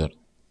untuk tidur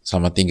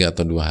selama 3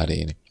 atau 2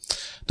 hari ini.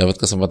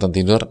 Dapat kesempatan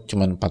tidur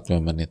cuma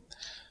 45 menit.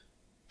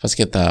 Pas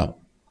kita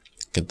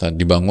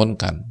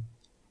dibangunkan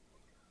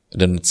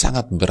dan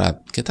sangat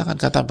berat, kita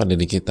akan kata pada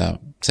diri kita,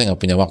 saya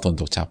nggak punya waktu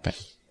untuk capek,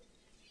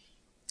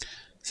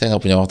 saya nggak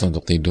punya waktu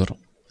untuk tidur,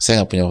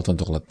 saya nggak punya waktu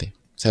untuk letih.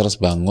 Saya harus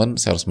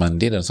bangun, saya harus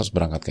mandi, dan saya harus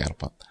berangkat ke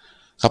airport.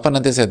 Kapan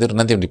nanti saya tidur?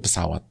 Nanti di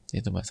pesawat.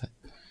 Itu bahasa.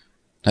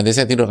 Nanti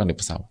saya tidur kan di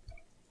pesawat.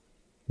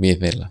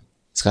 Bismillah.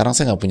 Sekarang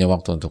saya nggak punya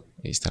waktu untuk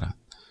istirahat.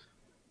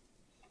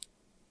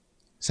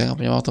 Saya nggak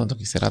punya waktu untuk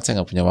istirahat,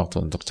 saya nggak punya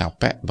waktu untuk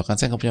capek, bahkan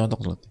saya nggak punya waktu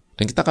untuk letih.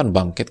 Dan kita akan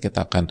bangkit,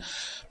 kita akan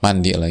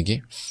mandi lagi.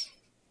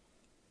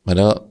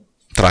 Padahal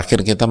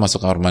terakhir kita masuk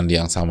kamar mandi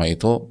yang sama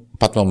itu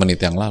 40 menit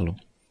yang lalu.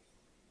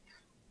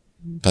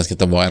 Pas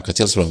kita buang air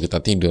kecil sebelum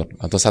kita tidur,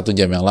 atau 1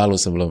 jam yang lalu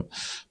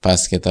pas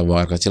kita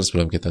buang air kecil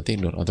sebelum kita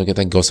tidur, atau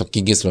kita gosok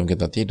gigi sebelum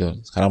kita tidur.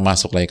 Sekarang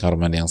masuk lagi kamar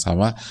mandi yang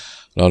sama,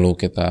 lalu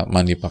kita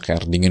mandi pakai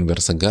air dingin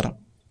biar segar,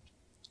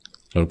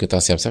 lalu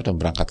kita siap-siap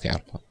dan berangkat ke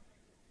airport.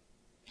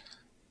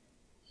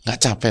 Nggak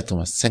capek tuh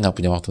mas, saya nggak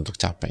punya waktu untuk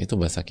capek. Itu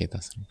bahasa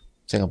kita.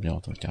 Saya nggak punya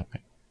waktu untuk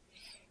capek.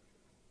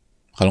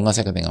 Kalau nggak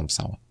saya ketinggalan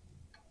pesawat.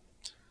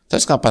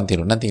 Terus kapan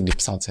tidur? Nanti di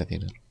pesawat saya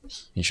tidur,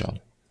 insya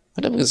Allah.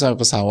 Ada begitu sampai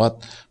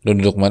pesawat, udah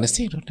duduk manis,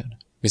 tidur.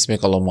 Bismillah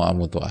kalau mau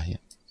amutu ahya.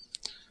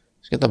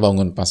 Kita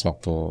bangun pas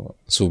waktu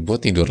subuh,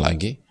 tidur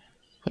lagi,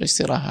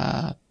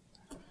 beristirahat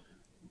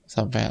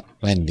sampai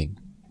landing.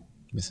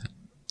 Bisa.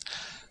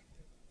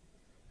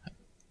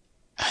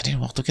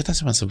 Hadirin, waktu kita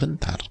cuma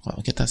sebentar, kok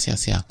kita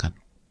sia-siakan.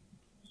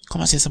 Kok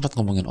masih sempat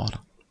ngomongin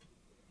orang?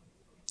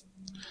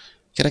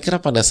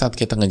 Kira-kira pada saat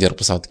kita ngejar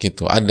pesawat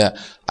gitu,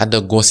 ada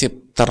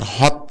gosip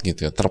terhot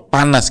gitu ya,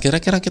 terpanas,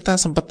 kira-kira kita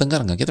sempat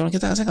dengar nggak?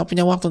 Saya nggak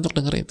punya waktu untuk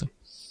denger itu.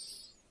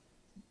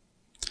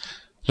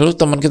 Lalu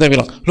teman kita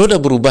bilang, lu udah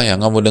berubah ya,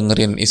 nggak mau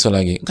dengerin isu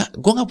lagi? Nggak,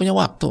 gue nggak punya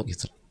waktu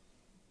gitu.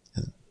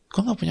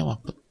 Gue nggak punya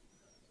waktu.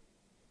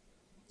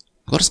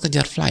 Gue harus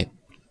kejar flight.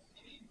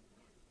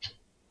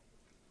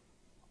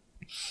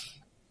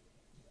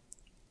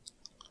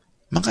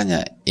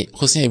 Makanya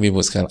khususnya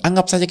ibu-ibu sekalian,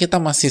 anggap saja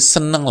kita masih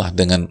seneng lah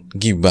dengan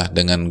gibah,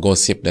 dengan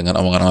gosip, dengan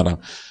omongan orang.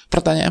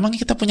 Pertanyaan,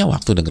 emangnya kita punya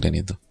waktu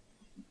dengerin itu?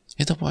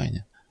 Itu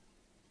poinnya.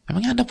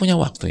 Emangnya Anda punya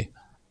waktu ya?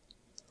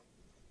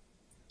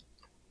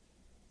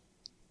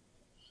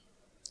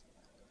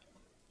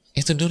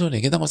 Itu dulu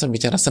nih, kita nggak usah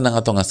bicara senang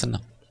atau nggak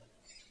senang.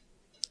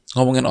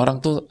 Ngomongin orang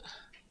tuh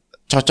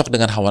cocok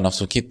dengan hawa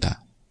nafsu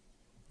kita.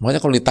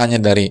 Makanya kalau ditanya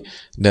dari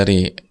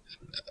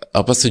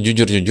apa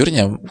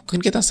sejujur-jujurnya,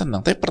 mungkin kita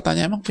senang, tapi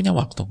pertanyaan, emang punya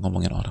waktu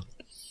ngomongin orang?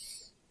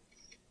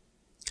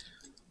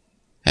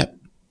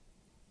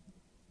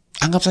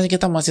 Anggap saja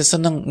kita masih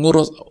senang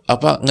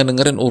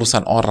ngedengerin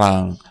urusan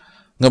orang,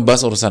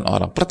 ngebahas urusan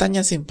orang.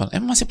 Pertanyaan simpel,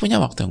 emang masih punya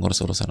waktu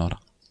ngurus urusan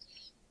orang?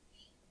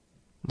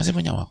 Masih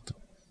punya waktu?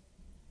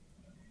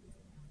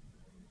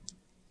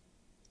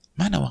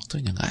 Mana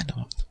waktunya? Nggak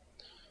ada waktu.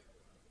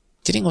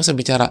 Jadi nggak usah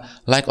bicara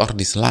like or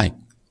dislike.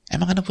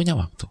 Emang Anda punya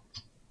waktu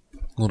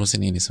ngurusin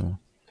ini semua?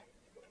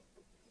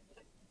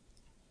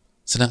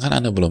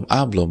 Sedangkan Anda belum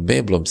A, belum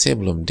B, belum C,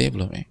 belum D,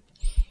 belum E.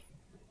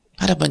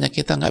 Ada banyak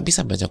kita nggak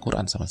bisa baca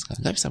Quran sama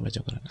sekali, nggak bisa baca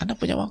Quran. Anda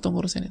punya waktu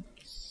ngurusin itu?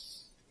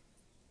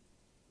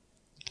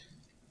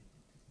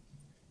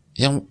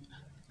 Yang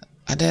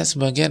ada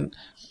sebagian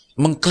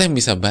mengklaim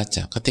bisa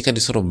baca, ketika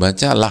disuruh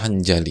baca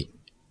lahan jali,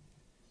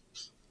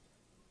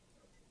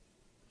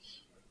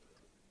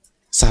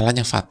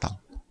 salahnya fatal,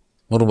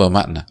 merubah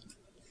makna.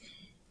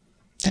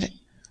 Jadi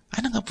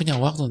Anda nggak punya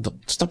waktu untuk,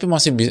 tapi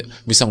masih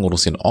bisa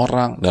ngurusin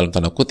orang, dalam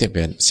tanda kutip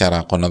ya,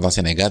 secara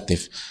konotasi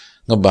negatif,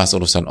 ngebahas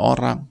urusan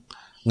orang,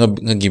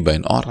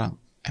 ngegibain orang.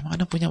 Emang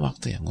Anda punya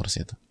waktu yang ngurus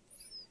itu?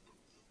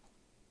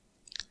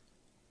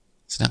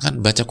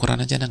 Sedangkan baca Quran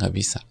aja Anda nggak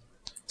bisa.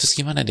 Terus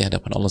gimana di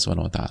hadapan Allah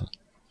Subhanahu wa taala?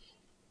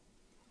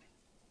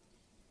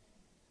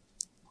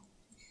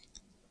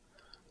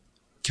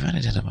 Gimana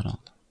di hadapan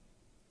Allah?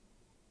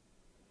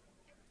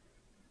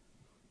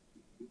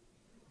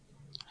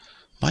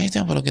 Maka itu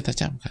yang perlu kita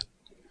camkan.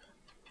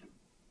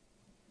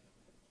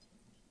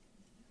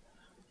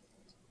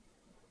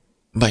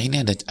 Mbak,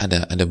 ini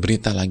ada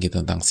berita lagi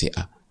tentang si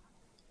A.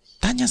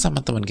 Tanya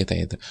sama teman kita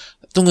itu.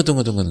 Tunggu.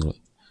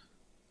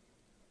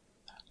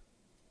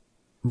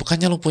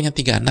 Bukannya lu punya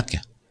 3 anak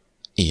ya?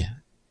 Iya.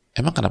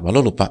 Emang kenapa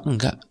lu lupa?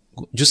 Enggak.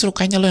 Justru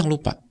kayaknya lu yang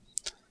lupa.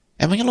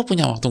 Emangnya lu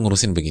punya waktu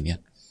ngurusin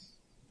beginian?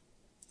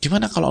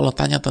 Gimana kalau Allah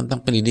tanya tentang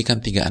pendidikan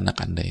 3 anak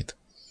Anda itu?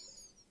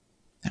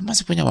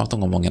 Masih punya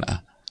waktu ngomongin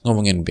A,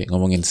 ngomongin B,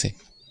 ngomongin C.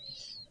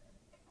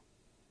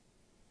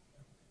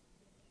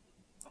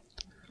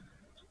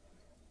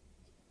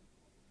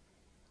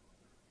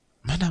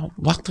 Mana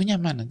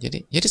waktunya mana?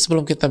 Jadi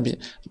sebelum kita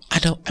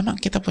emang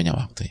kita punya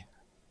waktu ya?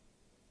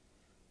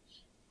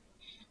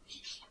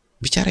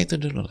 Bicara itu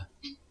dulu lah.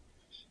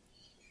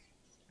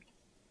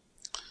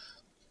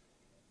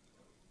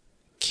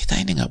 Kita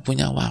ini nggak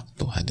punya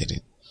waktu,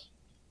 hadirin.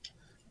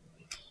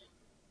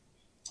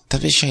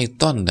 Tapi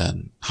syaitan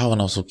dan hawa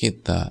nafsu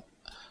kita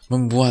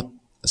membuat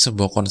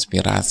sebuah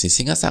konspirasi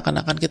sehingga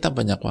seakan-akan kita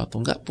banyak waktu.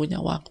 Nggak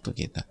punya waktu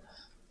kita.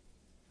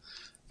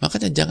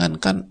 Makanya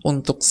jangankan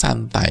untuk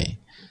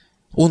santai,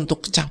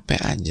 untuk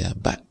capek aja,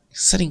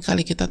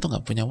 seringkali kita tuh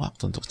nggak punya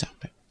waktu untuk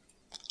capek.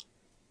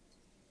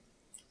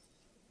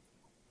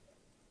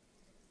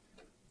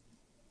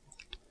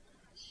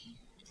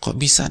 Kok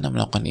bisa Anda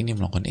melakukan ini,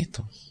 melakukan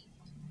itu?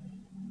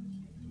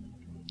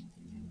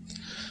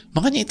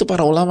 Makanya itu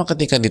para ulama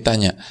ketika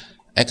ditanya,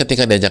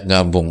 ketika diajak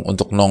gabung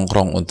untuk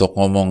nongkrong, untuk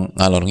ngomong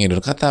ngalor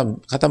ngidur,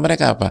 kata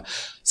mereka apa?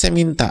 Saya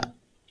minta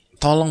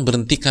tolong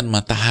berhentikan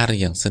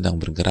matahari yang sedang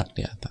bergerak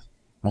di atas.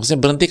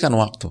 Maksudnya berhentikan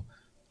waktu.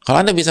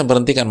 Kalau Anda bisa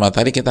berhentikan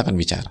matahari, kita akan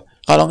bicara.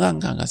 Kalau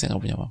enggak, saya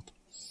nggak punya waktu.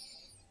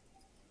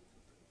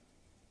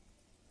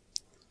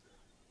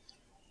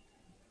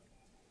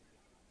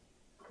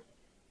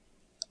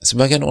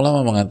 Sebagian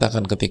ulama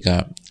mengatakan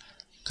ketika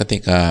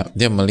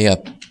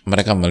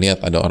mereka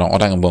melihat ada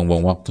orang-orang yang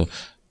buang-buang waktu,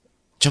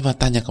 coba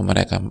tanya ke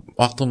mereka,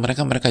 waktu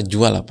mereka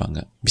jual apa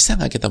enggak? Bisa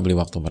nggak kita beli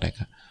waktu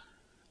mereka?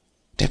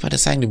 Daripada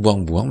sayang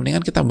dibuang-buang,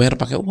 mendingan kita bayar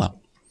pakai uang.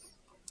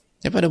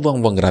 Daripada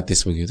buang-buang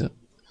gratis begitu.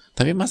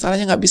 Tapi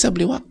masalahnya nggak bisa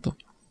beli waktu.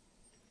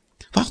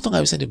 Waktu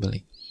nggak bisa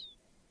dibeli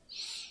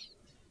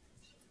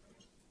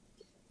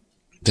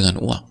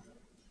dengan uang.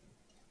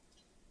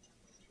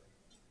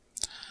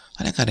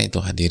 Oleh karena itu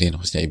hadirin,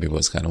 khususnya ibu-ibu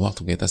sekalian,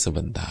 waktu kita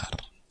sebentar,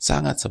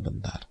 sangat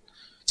sebentar.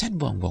 Jangan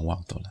buang-buang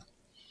waktu lah.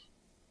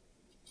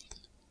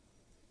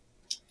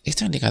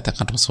 Itu yang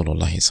dikatakan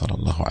Rasulullah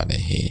Sallallahu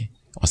Alaihi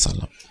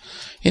Wasallam.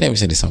 Ini yang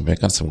bisa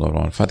disampaikan, semoga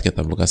bermanfaat.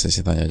 Kita buka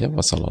sesi tanya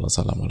jawab. Wassalamualaikum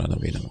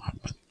warahmatullahi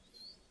wabarakatuh.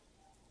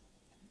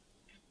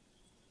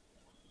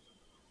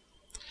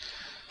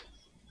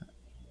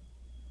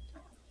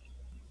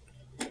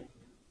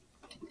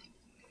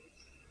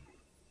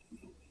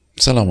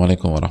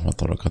 Assalamualaikum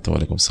warahmatullahi wabarakatuh.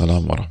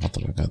 Waalaikumsalam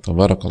warahmatullahi wabarakatuh.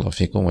 Barakallahu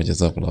fikum wa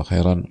jazakallahu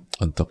khairan.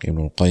 Untuk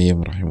Ibnu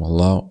Qayyim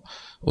rahimahullah,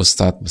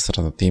 Ustadz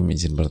beserta tim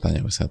izin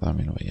bertanya. Ustadz,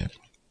 amin wa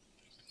iyyakum.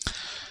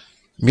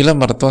 Bila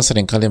mertua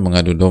seringkali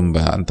mengadu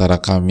domba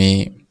antara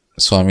kami,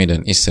 suami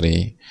dan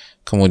istri,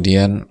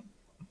 kemudian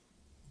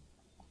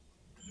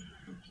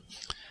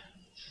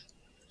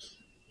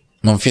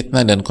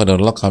memfitnah dan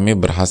qadarullah kami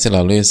berhasil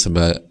lalui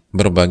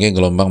berbagai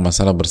gelombang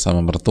masalah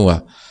bersama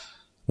mertua,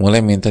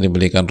 mulai minta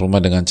dibelikan rumah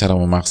dengan cara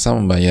memaksa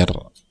membayar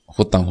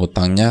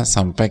hutang-hutangnya,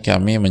 sampai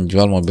kami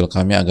menjual mobil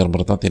kami agar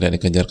mertua tidak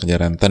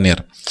dikejar-kejar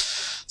rentenir,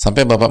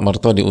 sampai bapak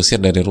mertua diusir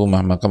dari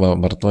rumah, maka bapak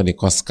mertua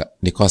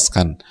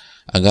dikoskan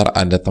agar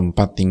ada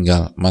tempat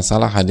tinggal.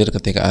 Masalah hadir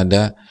ketika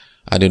ada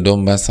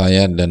domba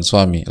saya dan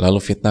suami,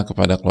 lalu fitnah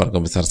kepada keluarga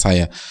besar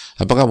saya.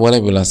 Apakah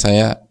boleh bila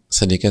saya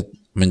sedikit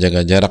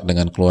menjaga jarak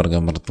dengan keluarga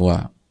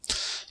mertua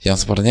yang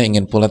sepertinya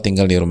ingin pula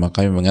tinggal di rumah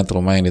kami, mengingat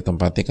rumah yang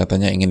ditempati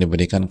katanya ingin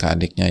diberikan ke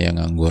adiknya yang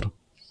nganggur?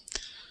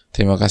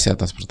 Terima kasih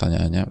atas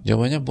pertanyaannya.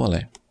 Jawabannya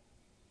boleh.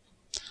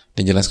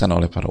 Dijelaskan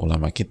oleh para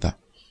ulama kita.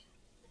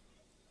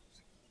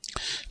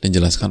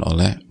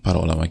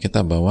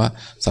 Bahwa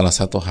salah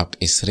satu hak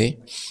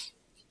istri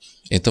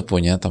itu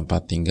punya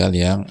tempat tinggal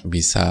yang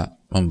bisa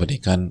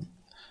memberikan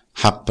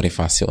hak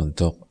privasi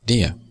untuk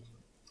dia.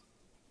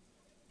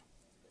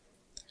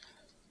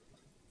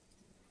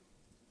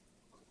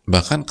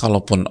 Bahkan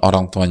kalaupun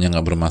orang tuanya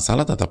nggak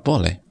bermasalah, tetap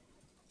boleh.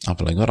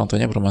 Apalagi orang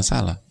tuanya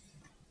bermasalah.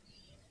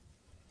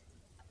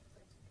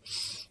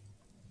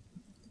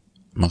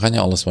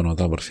 Makanya Allah SWT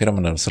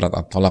berfirman dalam surat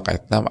At-Talaq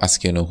ayat 6,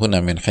 askinuhunna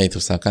min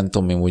haitsu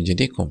sakantum min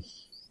wujudikum.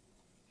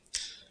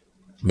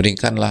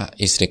 Berikanlah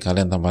istri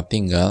kalian tempat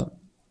tinggal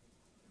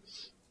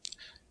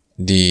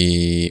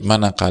di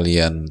mana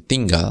kalian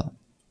tinggal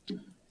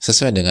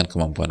sesuai dengan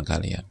kemampuan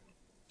kalian.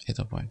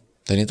 Itu poin.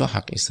 Dan itu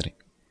hak istri.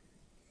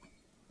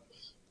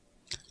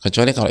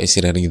 Kecuali kalau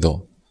istri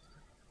ridho,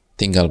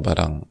 tinggal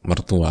bareng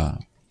mertua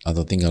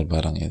atau tinggal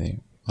bareng ini.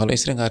 Kalau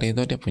istri nggak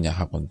ridho, dia punya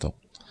hak untuk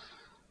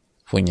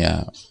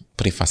punya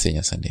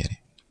privasinya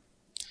sendiri.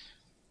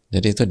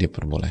 Jadi itu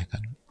diperbolehkan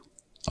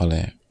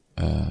oleh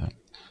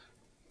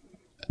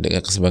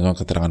sebagaimana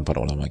keterangan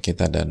para ulama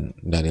kita, dan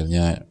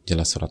dalilnya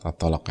jelas surat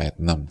At-Talaq ayat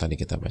 6 tadi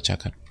kita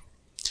bacakan.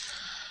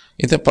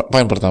 Itu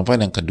poin pertama. Poin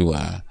yang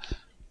kedua,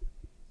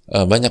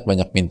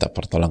 banyak-banyak minta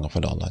pertolongan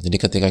kepada Allah. Jadi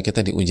ketika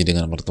kita diuji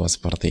dengan mertua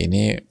seperti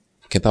ini,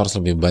 kita harus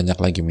lebih banyak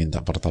lagi minta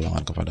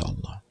pertolongan kepada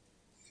Allah.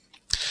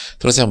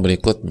 Terus yang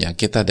berikutnya,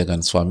 kita dengan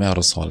suami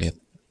harus solid.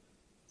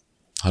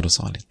 Harus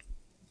solid.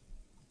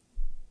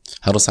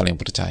 Harus saling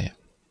percaya.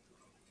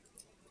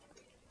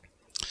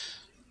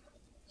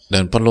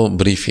 Dan perlu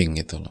briefing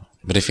gitu loh.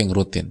 Briefing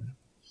rutin.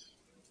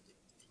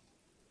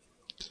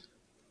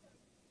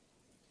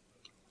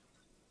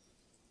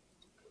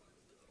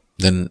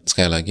 Dan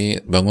sekali lagi,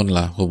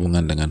 bangunlah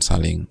hubungan dengan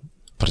saling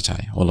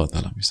percaya. Allah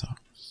Ta'ala bisa.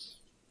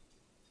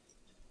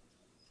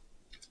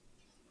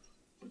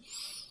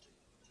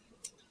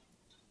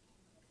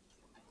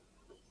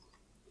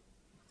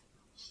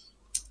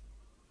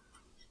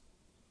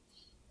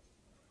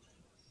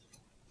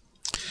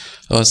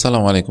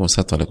 Assalamualaikum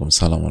warahmatullahi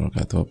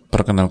wabarakatuh.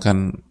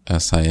 Perkenalkan,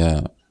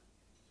 saya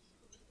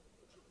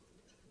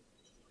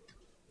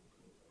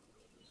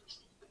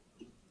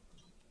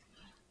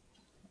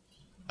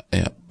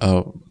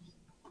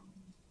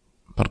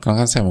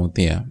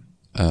Mukti ya.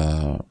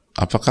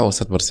 Apakah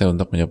Ustadz bersedia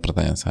untuk menjawab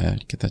pertanyaan saya?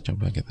 Kita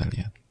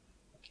lihat.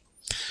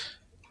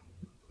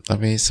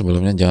 Tapi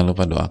sebelumnya jangan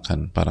lupa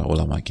doakan para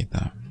ulama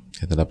kita.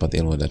 Kita dapat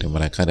ilmu dari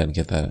mereka dan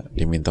kita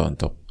diminta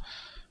untuk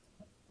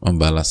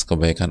membalas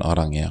kebaikan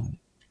orang yang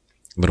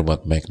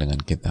berbuat baik dengan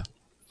kita.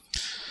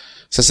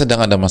 Saya sedang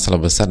ada masalah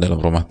besar dalam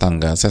rumah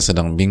tangga. Saya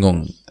sedang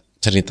bingung.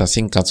 Cerita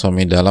singkat,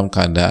 suami dalam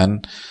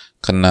keadaan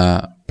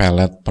kena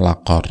pelet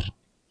pelakor,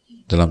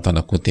 dalam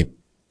tanda kutip.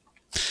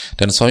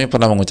 Dan suami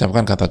pernah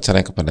mengucapkan kata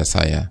cerai kepada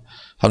saya.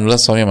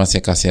 Alhamdulillah suami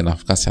masih kasih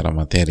nafkah secara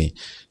materi.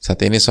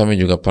 Saat ini suami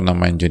juga pernah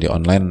main judi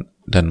online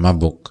dan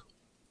mabuk.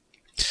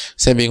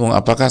 Saya bingung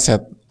apakah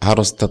saya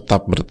harus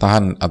tetap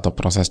bertahan atau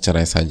proses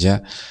cerai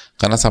saja,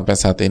 karena sampai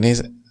saat ini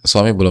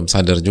suami belum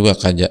sadar juga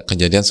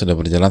kejadian sudah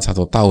berjalan 1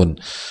 tahun.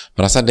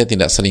 Merasa dia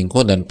tidak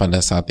selingkuh, dan pada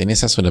saat ini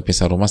saya sudah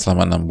pisah rumah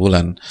selama 6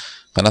 bulan.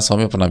 Karena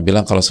suami pernah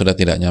bilang kalau sudah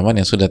tidak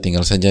nyaman ya sudah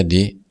tinggal saja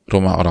di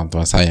rumah orang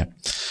tua saya.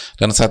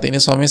 Dan saat ini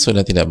suami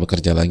sudah tidak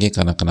bekerja lagi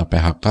karena kena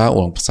PHK,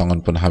 uang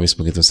pesangon pun habis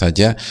begitu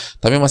saja,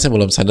 tapi masih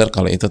belum sadar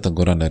kalau itu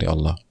teguran dari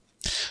Allah.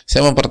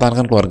 Saya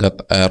mempertahankan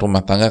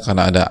rumah tangga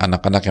karena ada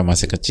anak-anak yang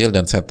masih kecil,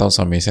 dan saya tahu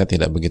suami saya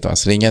tidak begitu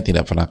aslinya,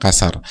 tidak pernah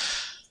kasar.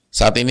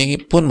 Saat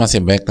ini pun masih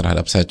baik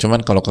terhadap saya,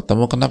 cuman kalau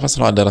ketemu kenapa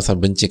selalu ada rasa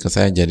benci ke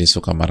saya, jadi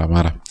suka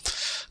marah-marah.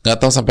 Gak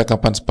tahu sampai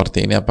kapan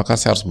seperti ini, apakah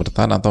saya harus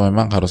bertahan atau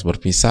memang harus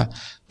berpisah,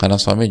 karena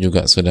suami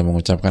juga sudah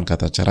mengucapkan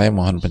kata cerai.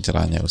 Mohon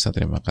pencerahannya Ustaz.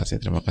 Terima kasih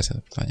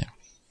atas pertanyaan.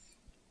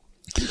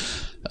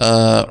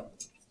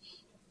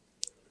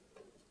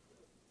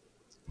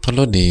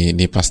 Perlu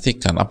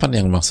dipastikan apa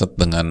yang maksud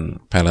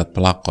dengan pelet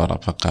pelakor.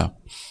 Apakah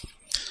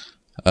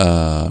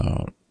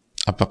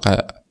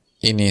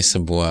ini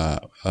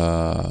sebuah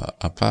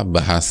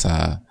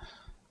bahasa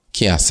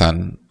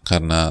kiasan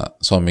karena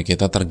suami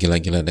kita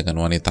tergila-gila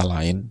dengan wanita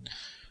lain,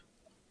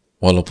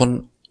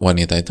 walaupun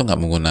wanita itu nggak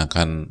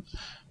menggunakan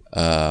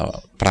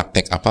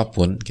praktek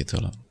apapun gitu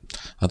loh,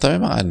 atau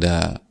memang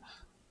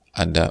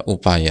ada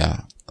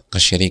upaya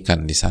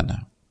kesyirikan di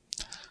sana,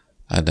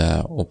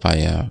 ada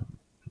upaya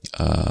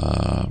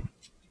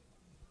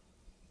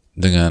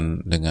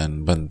dengan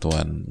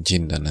bantuan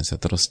jin dan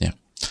seterusnya.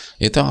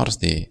 Itu yang harus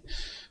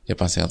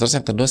dipastikan. Terus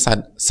yang kedua,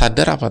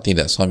 sadar apa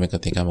tidak suami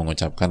ketika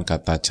mengucapkan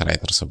kata cerai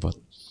tersebut.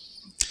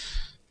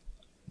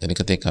 Jadi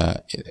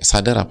ketika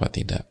sadar apa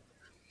tidak,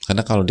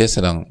 karena kalau dia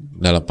sedang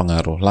dalam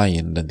pengaruh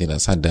lain dan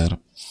tidak sadar,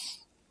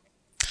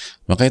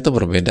 maka itu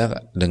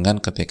berbeda dengan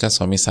ketika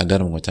suami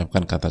sadar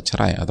mengucapkan kata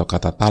cerai atau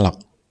kata talak.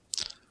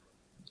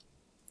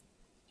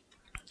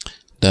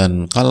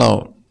 Dan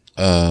kalau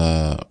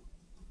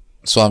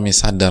suami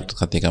sadar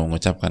ketika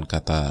mengucapkan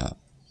kata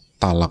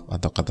talak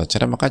atau kata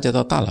cerai, maka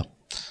jatuh talak,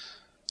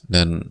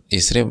 dan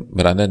istri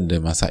berada di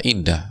masa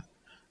iddah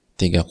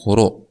 3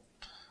 quru,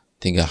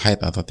 3 haid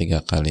atau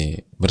 3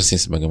 kali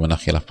bersih sebagaimana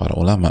khilaf para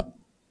ulama.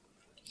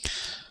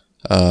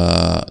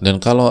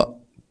 Dan kalau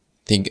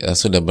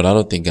sudah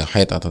berlalu 3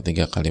 haid atau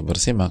 3 kali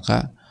bersih,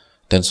 maka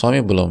dan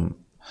suami belum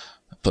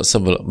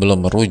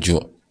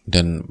merujuk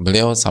dan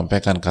beliau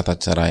sampaikan kata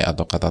cerai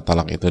atau kata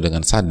talak itu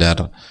dengan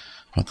sadar,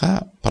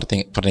 maka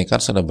pernikahan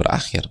sudah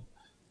berakhir.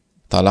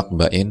 Talak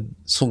bain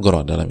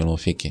sugro dalam ilmu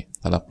fikih,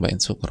 talak bain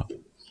sugro.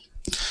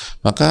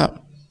 Maka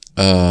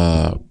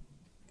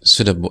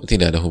sudah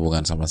tidak ada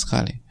hubungan sama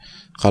sekali.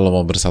 Kalau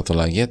mau bersatu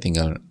lagi ya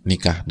tinggal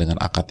nikah dengan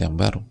akad yang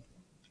baru.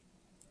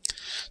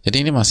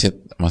 Jadi ini masih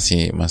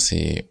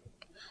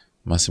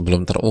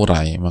belum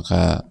terurai.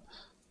 Maka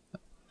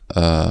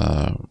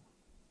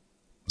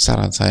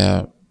saran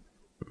saya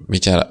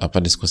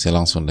diskusi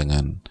langsung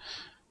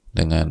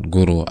dengan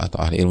guru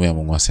atau ahli ilmu yang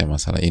menguasai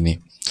masalah ini.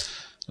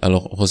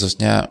 Lalu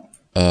khususnya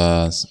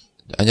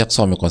ajak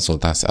suami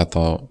konsultasi,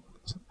 atau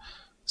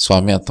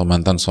suami atau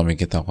mantan suami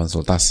kita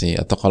konsultasi,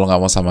 atau kalau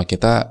nggak mau sama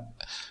kita,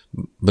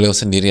 beliau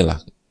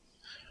sendirilah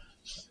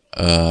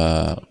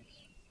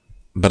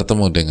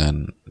bertemu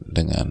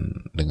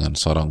dengan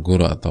seorang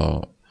guru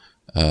atau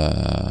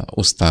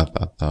ustadz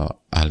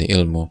atau ahli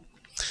ilmu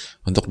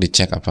untuk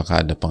dicek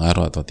apakah ada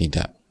pengaruh atau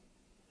tidak.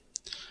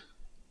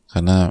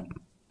 Karena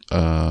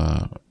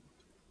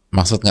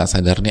maksud nggak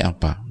sadar nih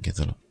apa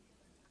gitu loh.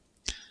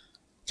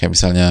 Kayak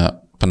misalnya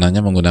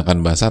penanya menggunakan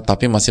bahasa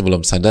tapi masih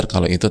belum sadar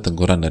kalau itu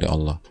teguran dari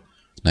Allah.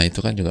 Nah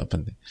itu kan juga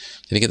penting.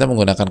 Jadi kita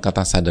menggunakan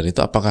kata sadar itu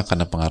apakah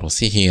karena pengaruh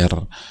sihir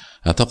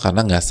atau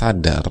karena nggak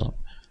sadar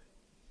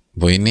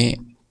bahwa ini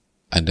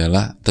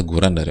adalah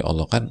teguran dari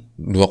Allah. Kan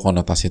dua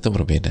konotasi itu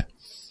berbeda.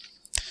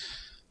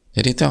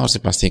 Jadi itu yang harus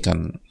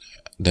dipastikan.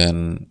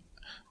 Dan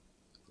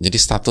jadi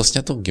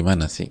statusnya tuh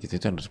gimana sih? Gitu,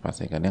 itu yang harus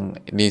dipastikan.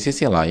 Yang di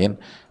sisi lain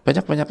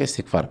banyak-banyak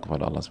istighfar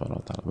kepada Allah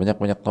Subhanahu Wa Taala,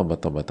 banyak-banyak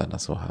tobat-tobatan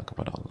nasuha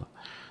kepada Allah.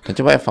 Dan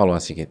coba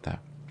evaluasi kita,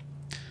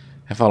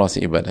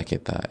 evaluasi ibadah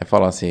kita,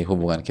 evaluasi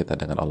hubungan kita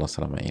dengan Allah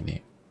selama ini.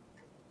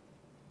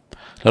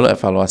 Lalu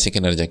evaluasi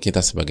kinerja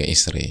kita sebagai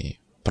istri,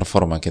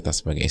 performa kita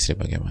sebagai istri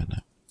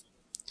bagaimana?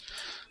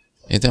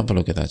 Itu yang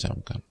perlu kita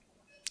camkan.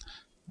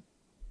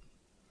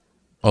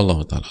 Allah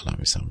Ta'ala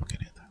bisa mungkin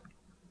itu.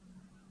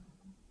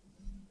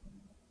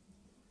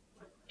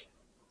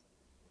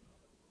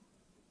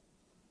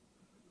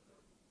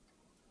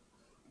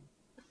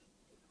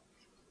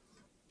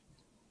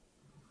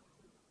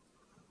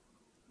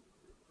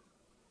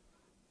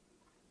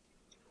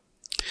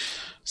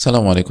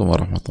 Assalamualaikum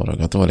warahmatullahi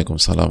wabarakatuh.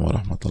 Waalaikumsalam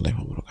warahmatullahi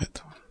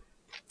wabarakatuh.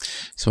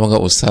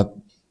 Semoga Ustadz,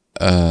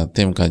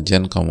 tim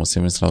kajian kaum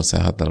muslimin selalu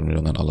sehat dalam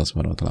lindungan Allah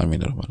Subhanahu wa taala.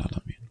 Amin ya rabbal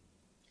alamin.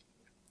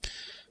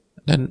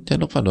 Dan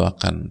jangan lupa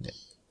doakan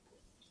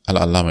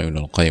Al-Allamah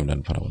Ibnul Qayyim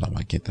dan para ulama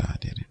kita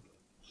hadirin.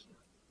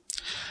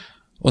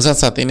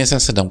 Ustadz, saat ini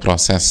saya sedang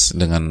proses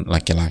dengan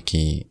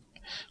laki-laki.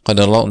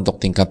 Qadarullah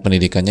untuk tingkat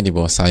pendidikannya di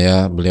bawah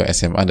saya, beliau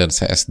SMA dan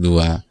saya S2.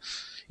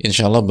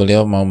 Insya Allah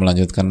beliau mau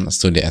melanjutkan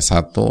studi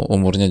S1,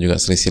 umurnya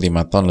juga selisih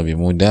 5 tahun lebih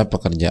muda,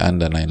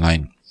 pekerjaan dan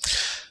lain-lain.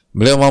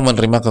 Beliau mau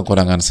menerima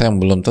kekurangan saya yang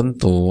belum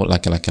tentu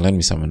laki-laki lain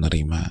bisa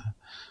menerima.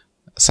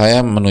 Saya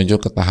menuju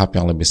ke tahap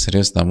yang lebih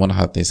serius, namun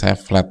hati saya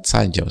flat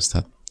saja,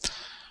 Ustadz.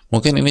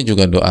 Mungkin ini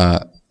juga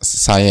doa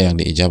saya yang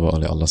diijabah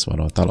oleh Allah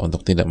SWT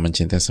untuk tidak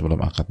mencintai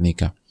sebelum akad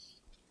nikah.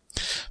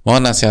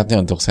 Mohon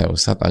nasihatnya untuk saya,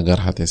 Ustadz,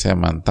 agar hati saya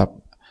mantap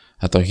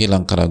atau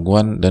hilang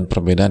keraguan dan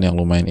perbedaan yang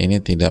lumayan ini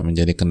tidak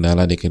menjadi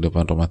kendala di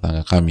kehidupan rumah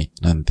tangga kami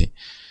nanti,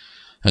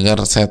 agar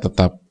saya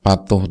tetap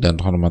patuh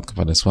dan hormat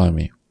kepada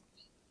suami.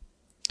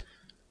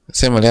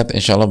 Saya melihat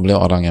insya Allah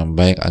beliau orang yang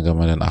baik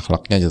agama dan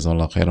akhlaknya.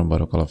 Jazakallahu khairan,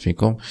 barakallahu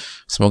fikum.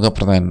 Semoga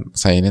pertanyaan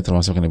saya ini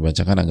termasuk yang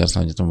dibacakan agar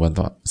selanjutnya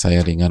membantu saya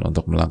ringan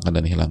untuk melangkah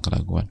dan hilang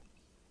keraguan.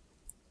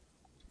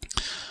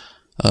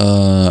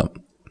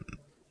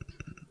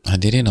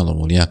 Hadirin Allah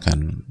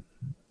muliakan,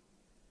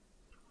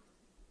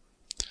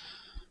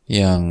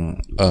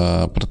 yang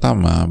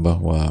pertama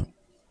bahwa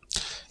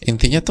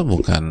intinya tuh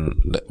bukan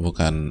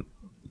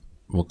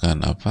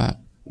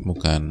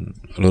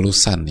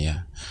lulusan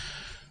ya,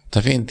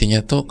 tapi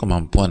intinya tuh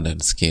kemampuan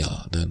dan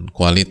skill dan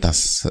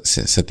kualitas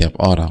setiap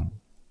orang.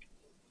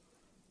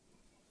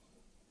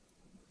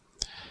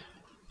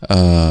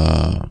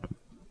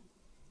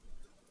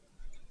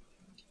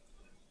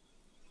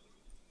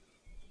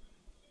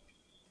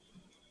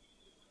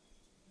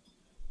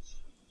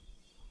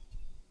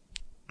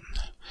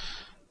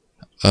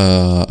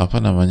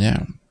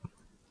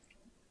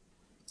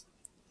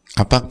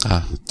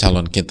 Apakah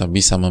calon kita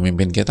bisa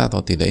memimpin kita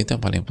atau tidak, itu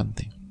yang paling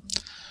penting.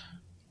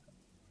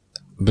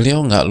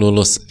 Beliau nggak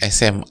lulus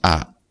SMA,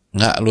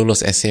 nggak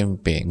lulus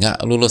SMP,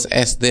 nggak lulus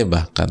SD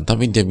bahkan,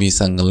 tapi dia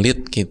bisa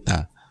ngelit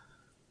kita,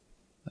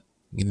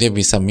 dia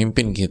bisa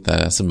mimpin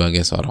kita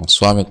sebagai seorang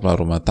suami kepala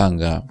rumah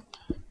tangga.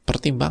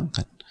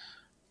 Pertimbangkan,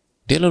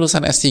 dia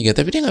lulusan S3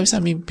 tapi dia nggak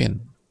bisa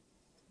mimpin.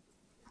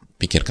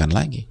 Pikirkan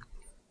lagi.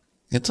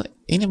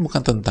 Ini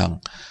bukan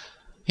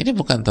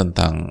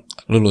tentang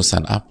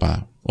lulusan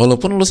apa,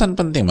 walaupun lulusan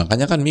penting,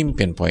 makanya kan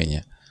mimpin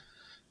poinnya.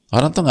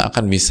 Orang tuh nggak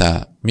akan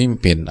bisa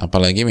mimpin,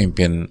 apalagi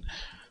mimpin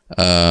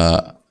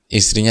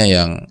istrinya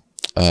yang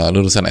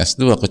lulusan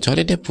S2,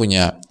 kecuali dia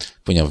punya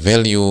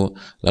value,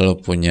 lalu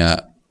punya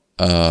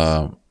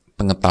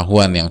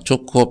pengetahuan yang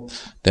cukup,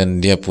 dan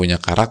dia punya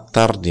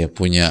karakter, dia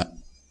punya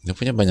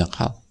banyak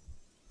hal.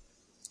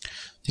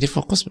 Jadi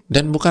fokus,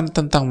 dan bukan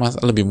tentang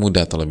lebih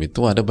muda atau lebih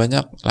tua. Ada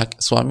banyak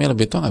suami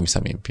lebih tua nggak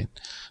bisa mimpin.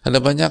 Ada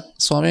banyak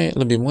suami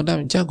lebih muda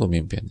jago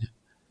mimpinnya.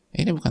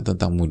 Ini bukan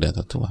tentang muda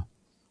atau tua.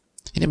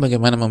 Ini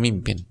bagaimana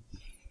memimpin.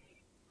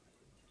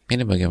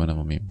 Ini bagaimana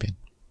memimpin.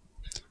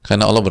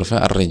 Karena Allah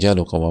berfirman,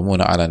 "Ar-rijalu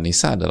qawwamuna 'alan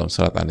nisa" dalam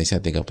surat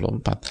An-Nisa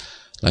 34.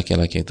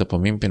 Laki-laki itu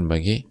pemimpin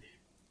bagi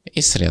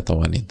istri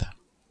atau wanita.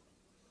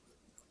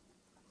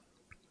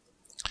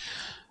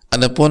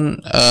 Adapun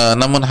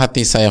namun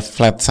hati saya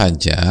flat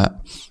saja,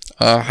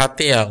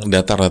 hati yang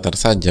datar-datar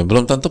saja,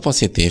 belum tentu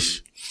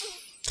positif.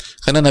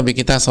 Karena Nabi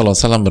kita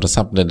SAW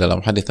bersabda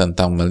dalam hadis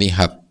tentang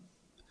melihat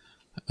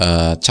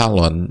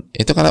calon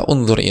itu kata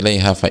undur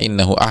ilaiha fa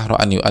innahu ahra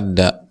an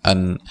yuadda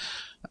an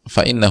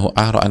fa innahu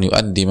ahra an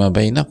yuaddi ma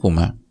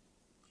bainakuma.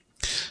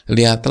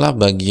 Lihatlah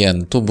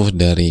bagian tubuh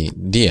dari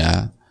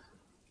dia,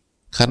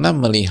 karena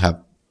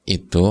melihat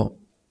itu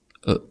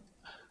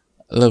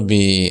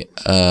lebih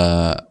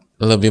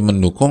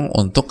mendukung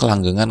untuk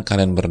kelanggengan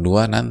kalian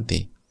berdua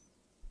nanti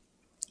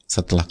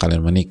setelah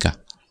kalian menikah.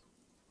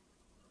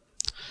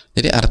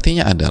 Jadi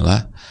artinya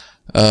adalah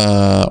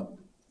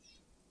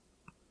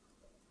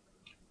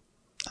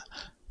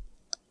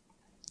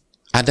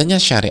adanya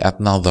syariat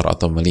nazar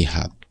atau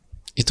melihat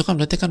itu kan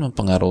berarti kan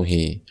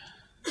mempengaruhi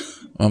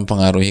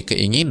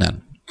keinginan,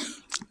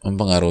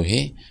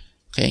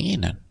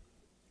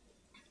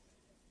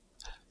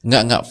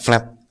 nggak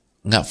flat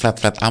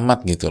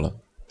amat gitu loh.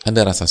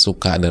 Ada rasa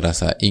suka, ada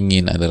rasa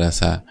ingin, ada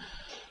rasa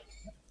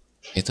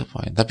itu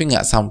poin, tapi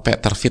nggak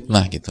sampai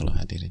terfitnah gitu loh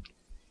hadirin.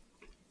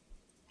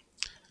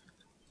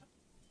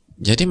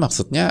 Jadi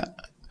maksudnya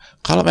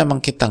kalau memang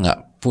kita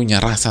nggak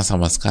punya rasa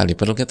sama sekali,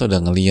 padahal kita udah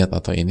ngelihat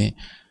atau ini,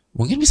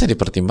 mungkin bisa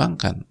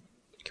dipertimbangkan.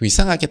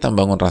 Bisa nggak kita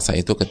bangun rasa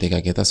itu ketika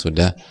kita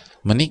sudah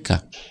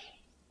menikah?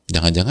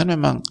 Jangan-jangan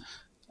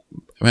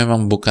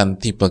memang bukan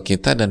tipe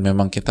kita dan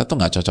memang kita tuh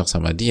nggak cocok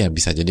sama dia.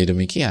 Bisa jadi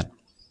demikian.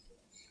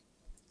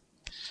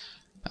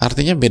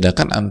 Artinya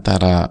bedakan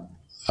antara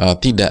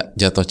tidak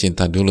jatuh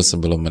cinta dulu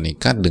sebelum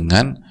menikah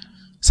dengan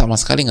sama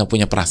sekali nggak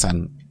punya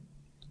perasaan,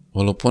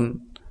 walaupun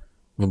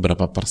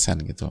beberapa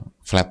persen gitu,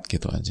 flat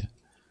gitu aja.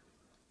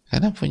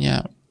 Karena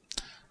punya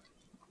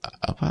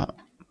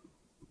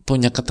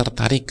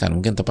ketertarikan,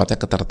 mungkin tepatnya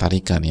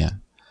ketertarikan ya.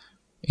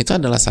 Itu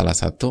adalah salah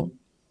satu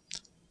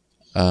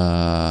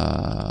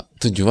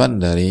tujuan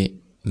dari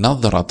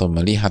nazar atau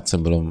melihat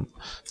sebelum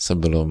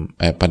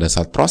pada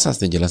saat proses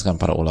dijelaskan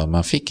para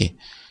ulama fikih.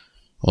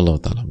 Allah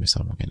Ta'ala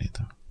misal mungkin itu.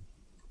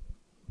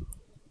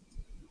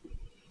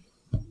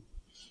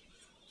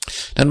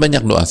 Dan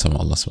banyak doa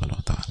sama Allah Subhanahu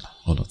wa Ta'ala.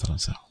 Allah Ta'ala.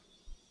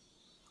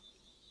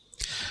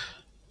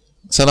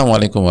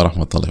 Assalamualaikum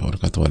warahmatullahi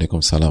wabarakatuh.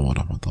 Waalaikumsalam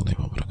warahmatullahi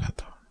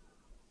wabarakatuh.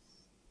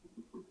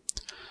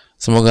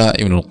 Semoga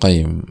Ibnul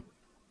Qayyim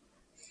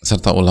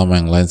serta ulama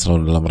yang lain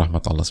selalu dalam rahmat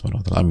Allah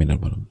Subhanahu wa Ta'ala. Amin.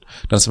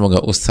 Dan semoga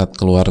Ustadz,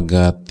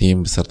 keluarga,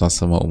 tim beserta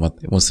semua umat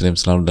muslim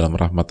selalu dalam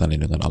rahmat dan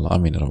lindungan Allah.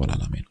 Amin.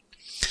 Alamin.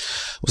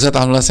 Ustadz,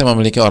 alhamdulillah saya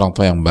memiliki orang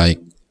tua yang baik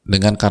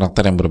dengan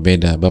karakter yang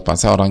berbeda. Bapak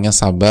saya orangnya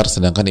sabar,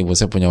 sedangkan ibu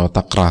saya punya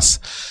watak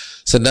keras.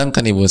 Sedangkan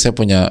ibu saya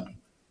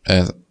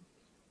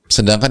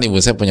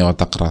punya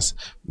watak keras.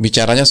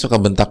 Bicaranya suka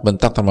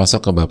bentak-bentak termasuk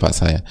ke bapak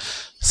saya.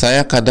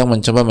 Saya kadang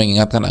mencoba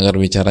mengingatkan agar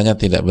bicaranya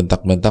tidak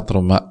bentak-bentak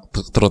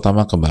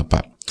terutama ke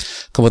bapak.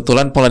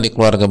 Kebetulan pola di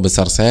keluarga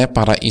besar saya,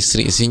 para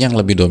istri-istrinya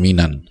yang lebih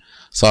dominan.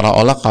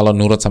 Seolah-olah kalau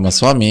nurut sama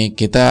suami,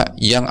 kita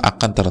yang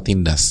akan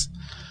tertindas.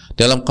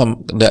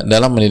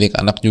 Dalam mendidik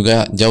anak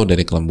juga jauh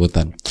dari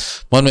kelembutan.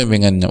 Mohon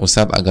bimbingannya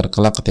Ustadz agar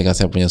kelak ketika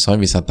saya punya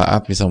suami bisa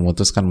taat, bisa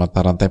memutuskan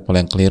mata rantai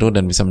pola yang keliru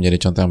dan bisa menjadi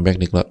contoh yang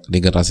baik di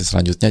generasi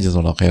selanjutnya.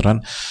 Jazakallahu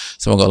khairan.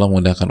 Semoga Allah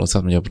memudahkan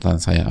Ustadz menjawab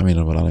pertanyaan saya.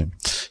 Amin.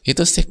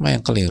 Itu stigma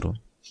yang keliru.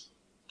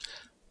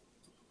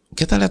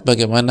 Kita lihat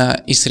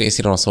bagaimana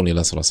istri-istri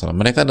Rasulullah SAW.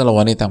 Mereka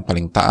adalah wanita yang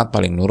paling taat,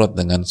 paling nurut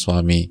dengan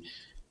suami.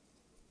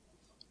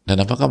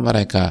 Dan apakah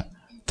mereka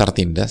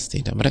tertindas?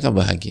 Tidak. Mereka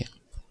bahagia.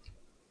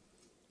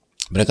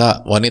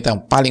 Mereka wanita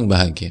yang paling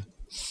bahagia.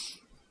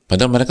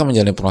 Padahal mereka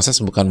menjalani proses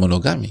bukan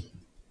monogami.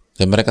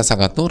 Dan mereka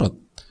sangat nurut.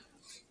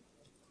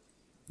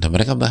 Dan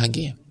mereka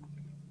bahagia.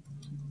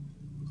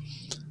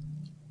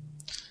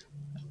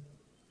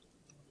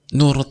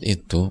 Nurut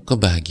itu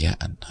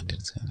kebahagiaan.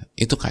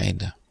 Itu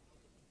kaidah.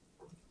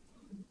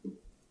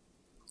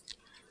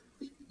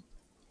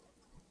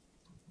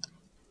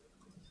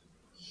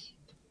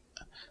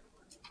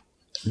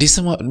 Di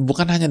semua,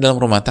 bukan hanya dalam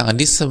rumah tangga,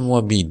 di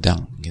semua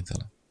bidang gitu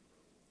loh.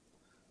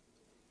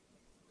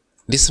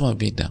 Di semua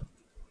bidang.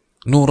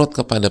 Nurut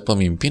kepada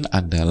pemimpin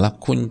adalah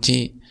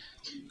kunci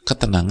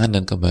ketenangan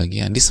dan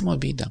kebahagiaan di semua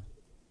bidang.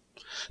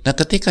 Nah,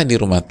 ketika di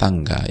rumah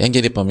tangga yang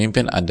jadi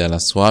pemimpin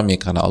adalah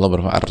suami, karena Allah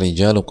berfirman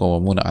ar-rijalu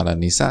qawwamuna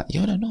 'alan nisa,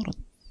 ya udah nurut.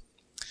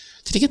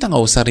 Jadi kita nggak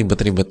usah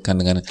ribet-ribetkan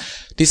dengan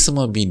di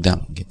semua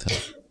bidang gitu.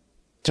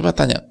 Coba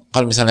tanya,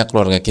 kalau misalnya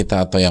keluarga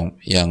kita atau yang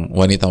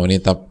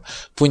wanita-wanita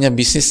punya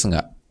bisnis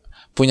nggak?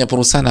 Punya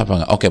perusahaan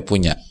apa nggak? Oke,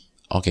 punya.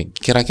 Oke,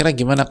 kira-kira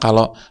gimana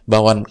kalau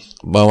bawahan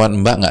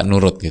mbak nggak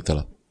nurut gitu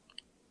loh?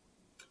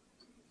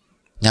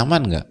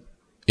 Nyaman nggak?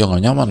 Ya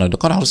nggak nyaman loh.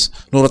 Kan harus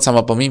nurut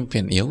sama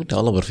pemimpin. Ya udah,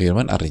 Allah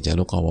berfirman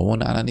ar-rijalu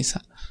qawwamuna 'alan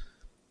nisa.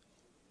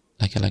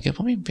 Laki-laki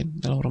pemimpin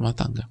dalam rumah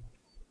tangga.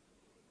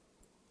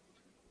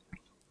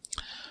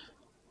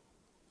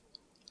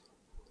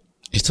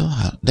 Itu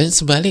hal. Dan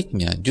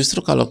sebaliknya,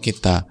 justru kalau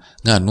kita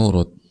nggak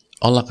nurut,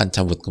 Allah akan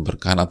cabut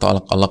keberkahan atau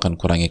Allah akan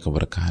kurangi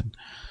keberkahan.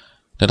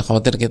 Dan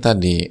khawatir kita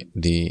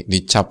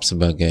dicap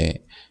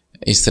sebagai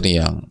istri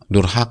yang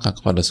durhaka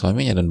kepada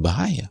suaminya dan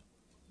bahaya.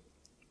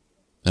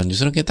 Dan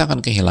justru kita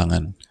akan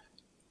kehilangan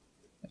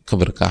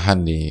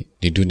keberkahan di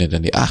dunia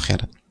dan di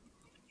akhirat.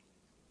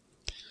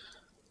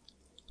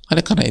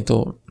 Oleh karena itu,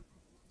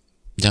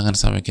 jangan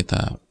sampai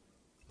kita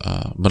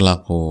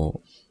berlaku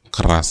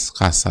keras,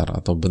 kasar,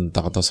 atau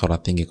bentak atau suara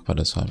tinggi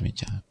kepada suami.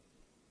 Jangan.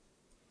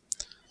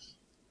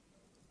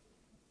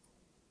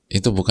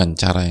 Itu bukan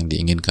cara yang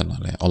diinginkan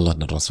oleh Allah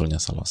dan Rasulnya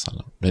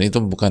SAW. Dan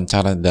itu bukan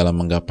cara dalam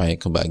menggapai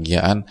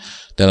kebahagiaan,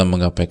 dalam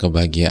menggapai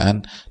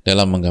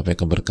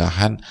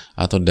keberkahan,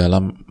 atau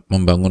dalam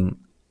membangun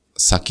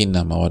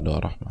sakinah mawaddah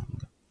warahmah.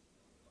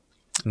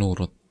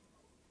 Nurut,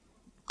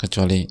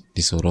 kecuali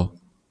disuruh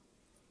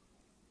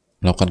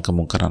melakukan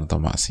kemungkaran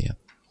atau maksiat.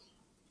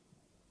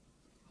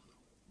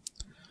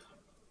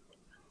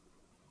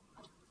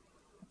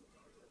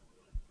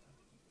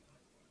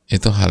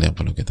 Itu hal yang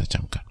perlu kita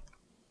camkan.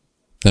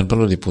 Dan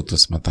perlu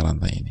diputus mata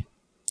rantai ini.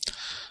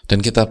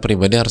 Dan kita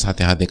pribadi harus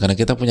hati-hati karena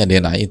kita punya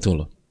DNA itu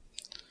loh.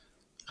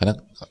 Karena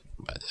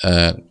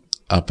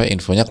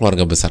infonya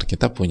keluarga besar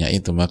kita punya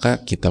itu,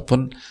 maka kita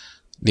pun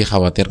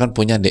dikhawatirkan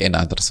punya DNA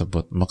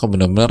tersebut. Maka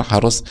benar-benar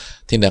harus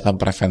tindakan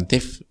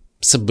preventif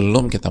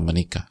sebelum kita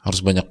menikah.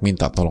 Harus banyak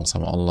minta tolong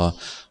sama Allah,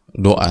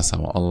 doa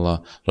sama Allah,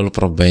 lalu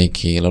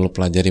perbaiki, lalu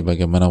pelajari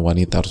bagaimana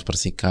wanita harus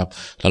bersikap,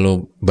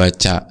 lalu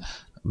baca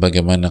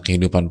bagaimana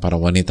kehidupan para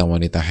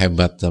wanita-wanita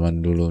hebat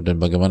zaman dulu, dan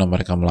bagaimana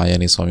mereka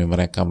melayani suami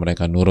mereka,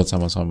 mereka nurut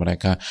sama suami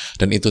mereka,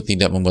 dan itu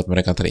tidak membuat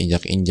mereka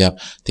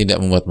terinjak-injak, tidak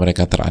membuat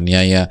mereka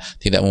teraniaya,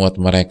 tidak membuat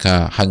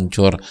mereka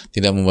hancur,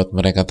 tidak membuat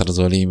mereka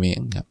terzolimi.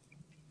 Enggak.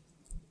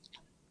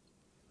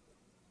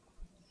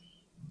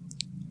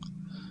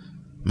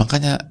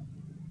 Makanya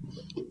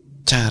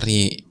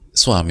cari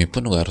suami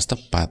pun juga harus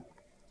tepat.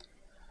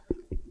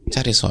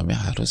 Cari suami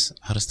harus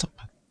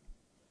tepat.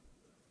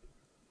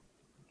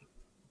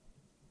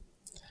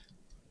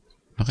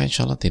 Maka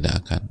insya Allah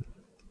tidak akan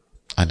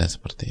ada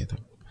seperti itu.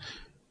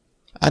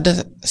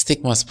 Ada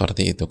stigma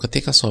seperti itu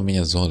ketika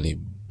suaminya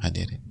zolim,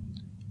 hadirin.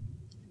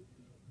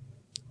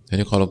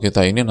 Jadi kalau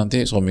kita ini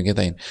nanti suami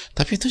kita ini,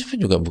 tapi itu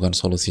juga bukan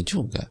solusi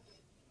juga.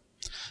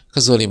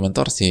 Kezoliman itu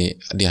harus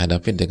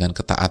dihadapi dengan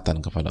ketaatan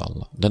kepada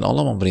Allah. Dan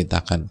Allah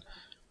memerintahkan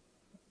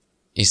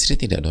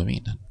istri tidak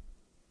dominan.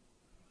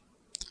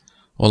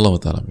 Wallahu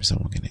ta'ala bisa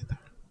mungkin itu.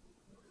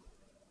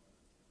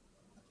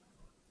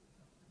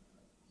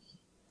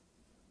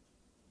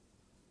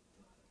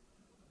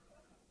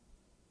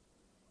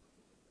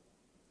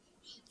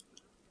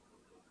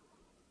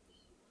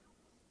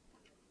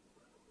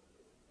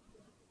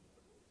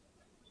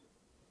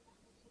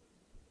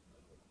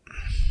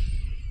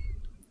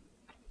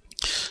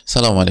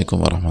 Assalamualaikum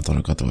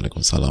warahmatullahi wabarakatuh.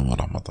 Waalaikumsalam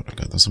warahmatullahi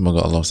wabarakatuh.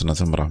 Semoga Allah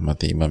senantiasa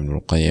merahmati Imam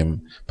Ibnul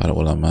Qayyim, para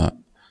ulama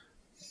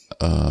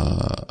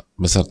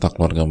beserta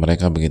keluarga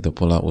mereka, begitu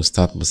pula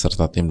Ustadz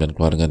beserta tim dan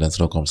keluarga dan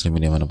seluruh kaum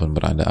muslimin dimanapun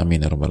berada.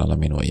 Amin ya rabbal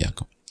alamin wa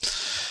iyyakum.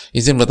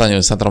 Izin bertanya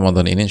Ustadz,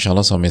 Ramadan ini insya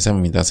Allah suami saya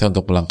meminta saya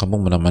untuk pulang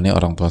kampung menemani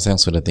orang tua saya yang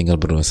sudah tinggal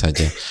berdua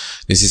saja.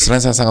 Di sisi lain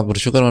saya sangat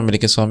bersyukur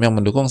memiliki suami yang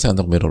mendukung saya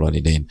untuk birrul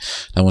walidain.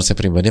 Namun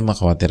saya pribadi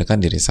mengkhawatirkan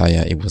diri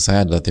saya. Ibu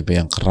saya adalah tipe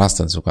yang keras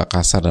dan suka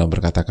kasar dalam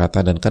berkata-kata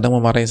dan kadang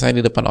memarahi saya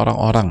di depan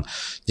orang-orang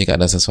jika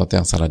ada sesuatu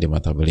yang salah di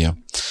mata beliau.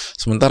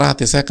 Sementara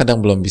hati saya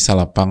kadang belum bisa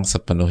lapang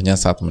sepenuhnya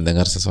saat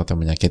mendengar sesuatu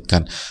yang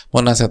menyakitkan.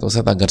 Mohon nasihat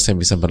Ustadz agar saya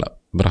bisa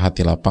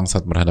berhati lapang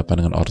saat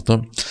berhadapan dengan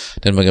ortu,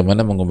 dan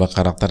bagaimana mengubah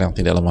karakter yang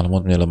tidak lemah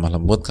lembut menjadi lemah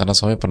lembut, karena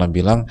suami pernah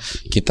bilang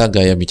kita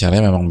gaya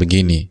bicaranya memang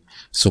begini,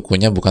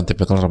 sukunya bukan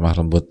tipikal lemah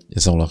lembut.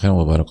 Jazakallahu khairan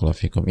wa barakallahu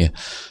fikum. Ya,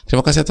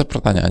 terima kasih atas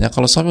pertanyaannya.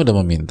 Kalau suami udah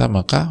meminta,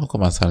 maka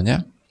hukum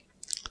asalnya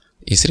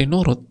istri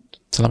nurut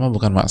selama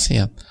bukan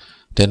maksiat.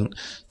 Dan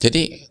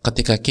jadi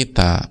ketika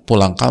kita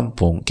pulang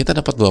kampung, kita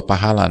dapat dua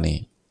pahala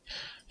nih,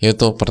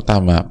 yaitu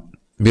pertama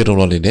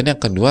birrul walidain,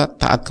 yang kedua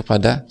taat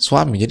kepada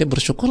suami. Jadi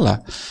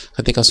bersyukurlah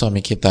ketika suami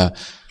kita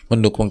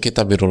mendukung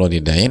kita birrul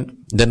walidain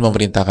dan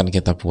memerintahkan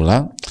kita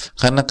pulang,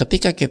 karena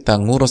ketika kita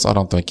ngurus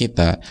orang tua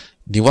kita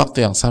di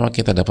waktu yang sama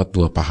kita dapat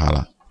dua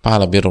pahala,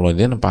 pahala birrul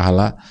walidain dan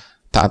pahala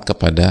taat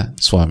kepada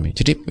suami.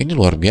 Jadi ini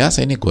luar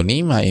biasa, ini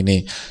ghanimah,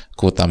 ini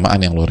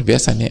keutamaan yang luar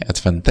biasa, ini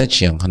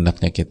advantage yang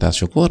hendaknya kita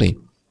syukuri.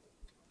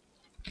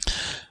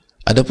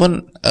 Adapun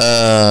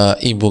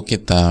ibu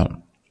kita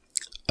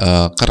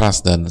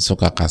keras dan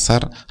suka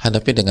kasar,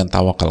 hadapi dengan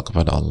tawakal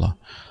kepada Allah,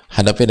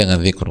 hadapi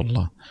dengan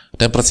zikrullah,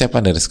 dan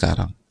persiapan dari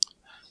sekarang.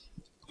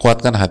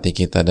 Kuatkan hati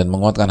kita dan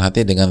menguatkan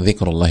hati dengan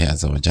zikrullah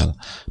azza wa jalla,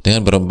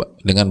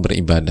 dengan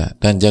beribadah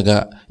dan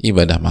jaga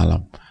ibadah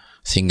malam,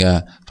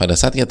 sehingga pada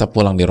saat kita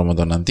pulang di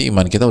Ramadan nanti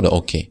iman kita udah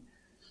oke,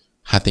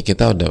 hati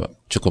kita udah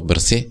cukup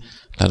bersih,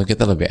 lalu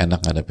kita lebih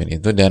enak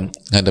ngadepin itu. Dan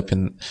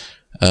ngadepin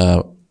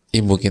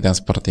ibu kita yang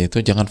seperti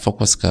itu, jangan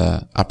fokus ke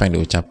apa yang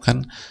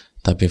diucapkan,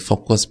 tapi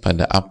fokus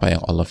pada apa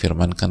yang Allah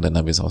firmankan dan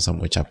Nabi SAW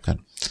ucapkan.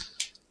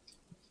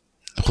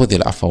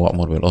 Khudil afwa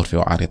wa'mur bil urfi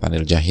wa'arid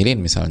 'anil jahilin,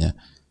 misalnya.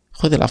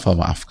 Khudil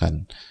afwa,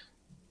 maafkan.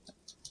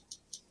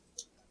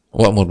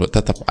 Wa'mur,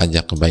 tetap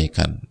ajak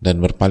kebaikan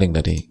dan berpaling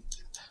dari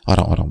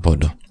orang-orang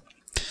bodoh.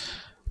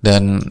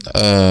 Dan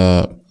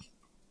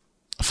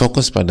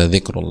fokus pada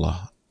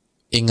zikrullah.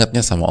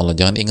 Ingatnya sama Allah,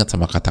 jangan ingat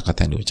sama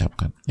kata-kata yang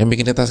diucapkan. Yang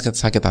bikin kita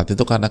sakit hati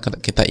itu karena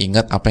kita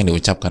ingat apa yang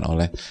diucapkan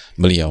oleh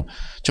beliau.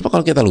 Coba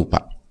kalau kita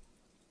lupa,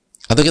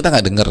 atau kita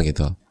nggak dengar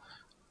gitu,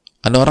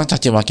 Ada orang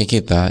caci maki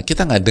kita,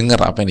 kita nggak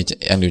dengar apa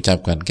yang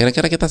diucapkan.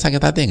 Kira-kira kita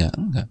sakit hati nggak?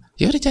 Enggak.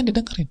 Ya udah, jangan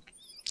didengerin.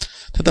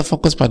 Tetap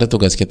fokus pada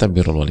tugas kita,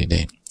 birrul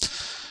walidain.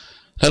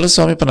 Lalu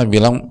suami pernah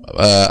bilang,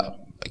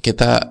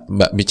 kita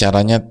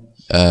bicaranya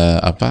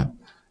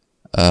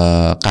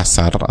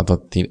kasar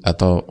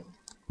atau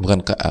bukan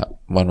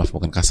maaf,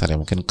 bukan kasar ya,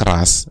 mungkin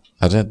keras,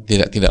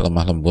 artinya tidak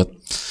lemah lembut.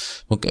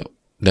 Mungkin,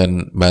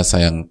 dan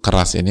bahasa yang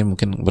keras ini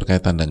mungkin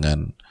berkaitan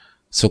dengan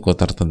suku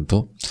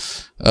tertentu,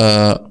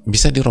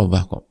 bisa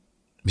dirubah kok,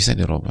 bisa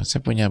dirubah.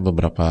 Saya punya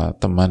beberapa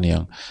teman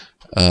yang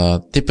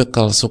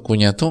tipikal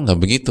sukunya tuh nggak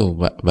begitu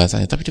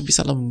bahasanya, tapi dia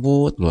bisa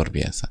lembut luar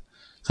biasa.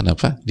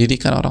 Kenapa?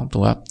 Didikan orang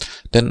tua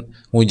dan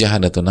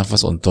mujahadatun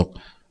nafas untuk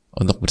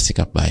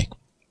bersikap baik,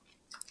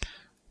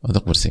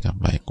 untuk bersikap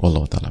baik.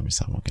 Wallahu ta'ala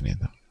bisa, mungkin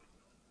itu.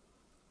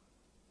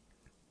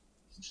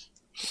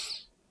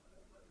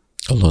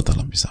 Allah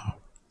ta'ala bisa.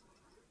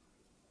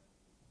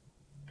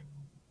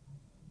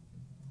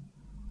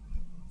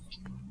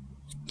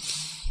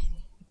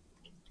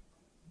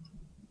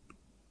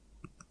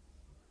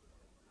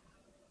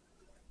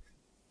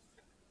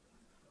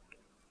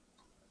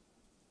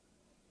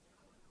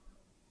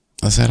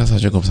 Saya rasa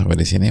cukup sampai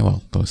di sini,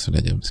 waktu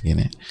sudah jam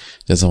segini.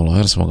 Jazakallahu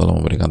khair, semoga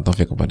Allah memberikan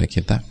taufik kepada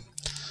kita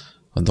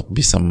untuk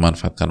bisa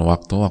memanfaatkan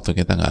waktu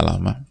kita nggak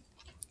lama.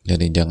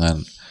 Jadi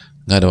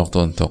nggak ada waktu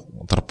untuk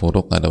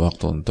terpuruk, nggak ada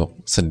waktu untuk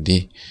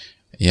sedih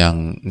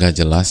yang nggak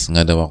jelas,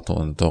 nggak ada waktu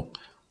untuk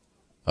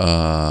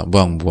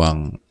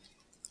buang-buang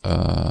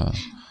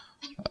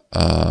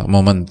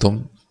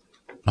momentum.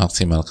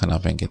 Maksimalkan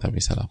apa yang kita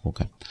bisa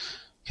lakukan.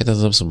 Kita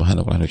tutup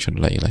subhanallah wa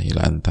la ilaha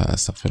illa anta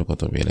astaghfiruka wa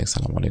atubu ilaik.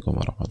 Assalamualaikum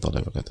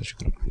warahmatullahi wabarakatuh.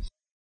 Syukran.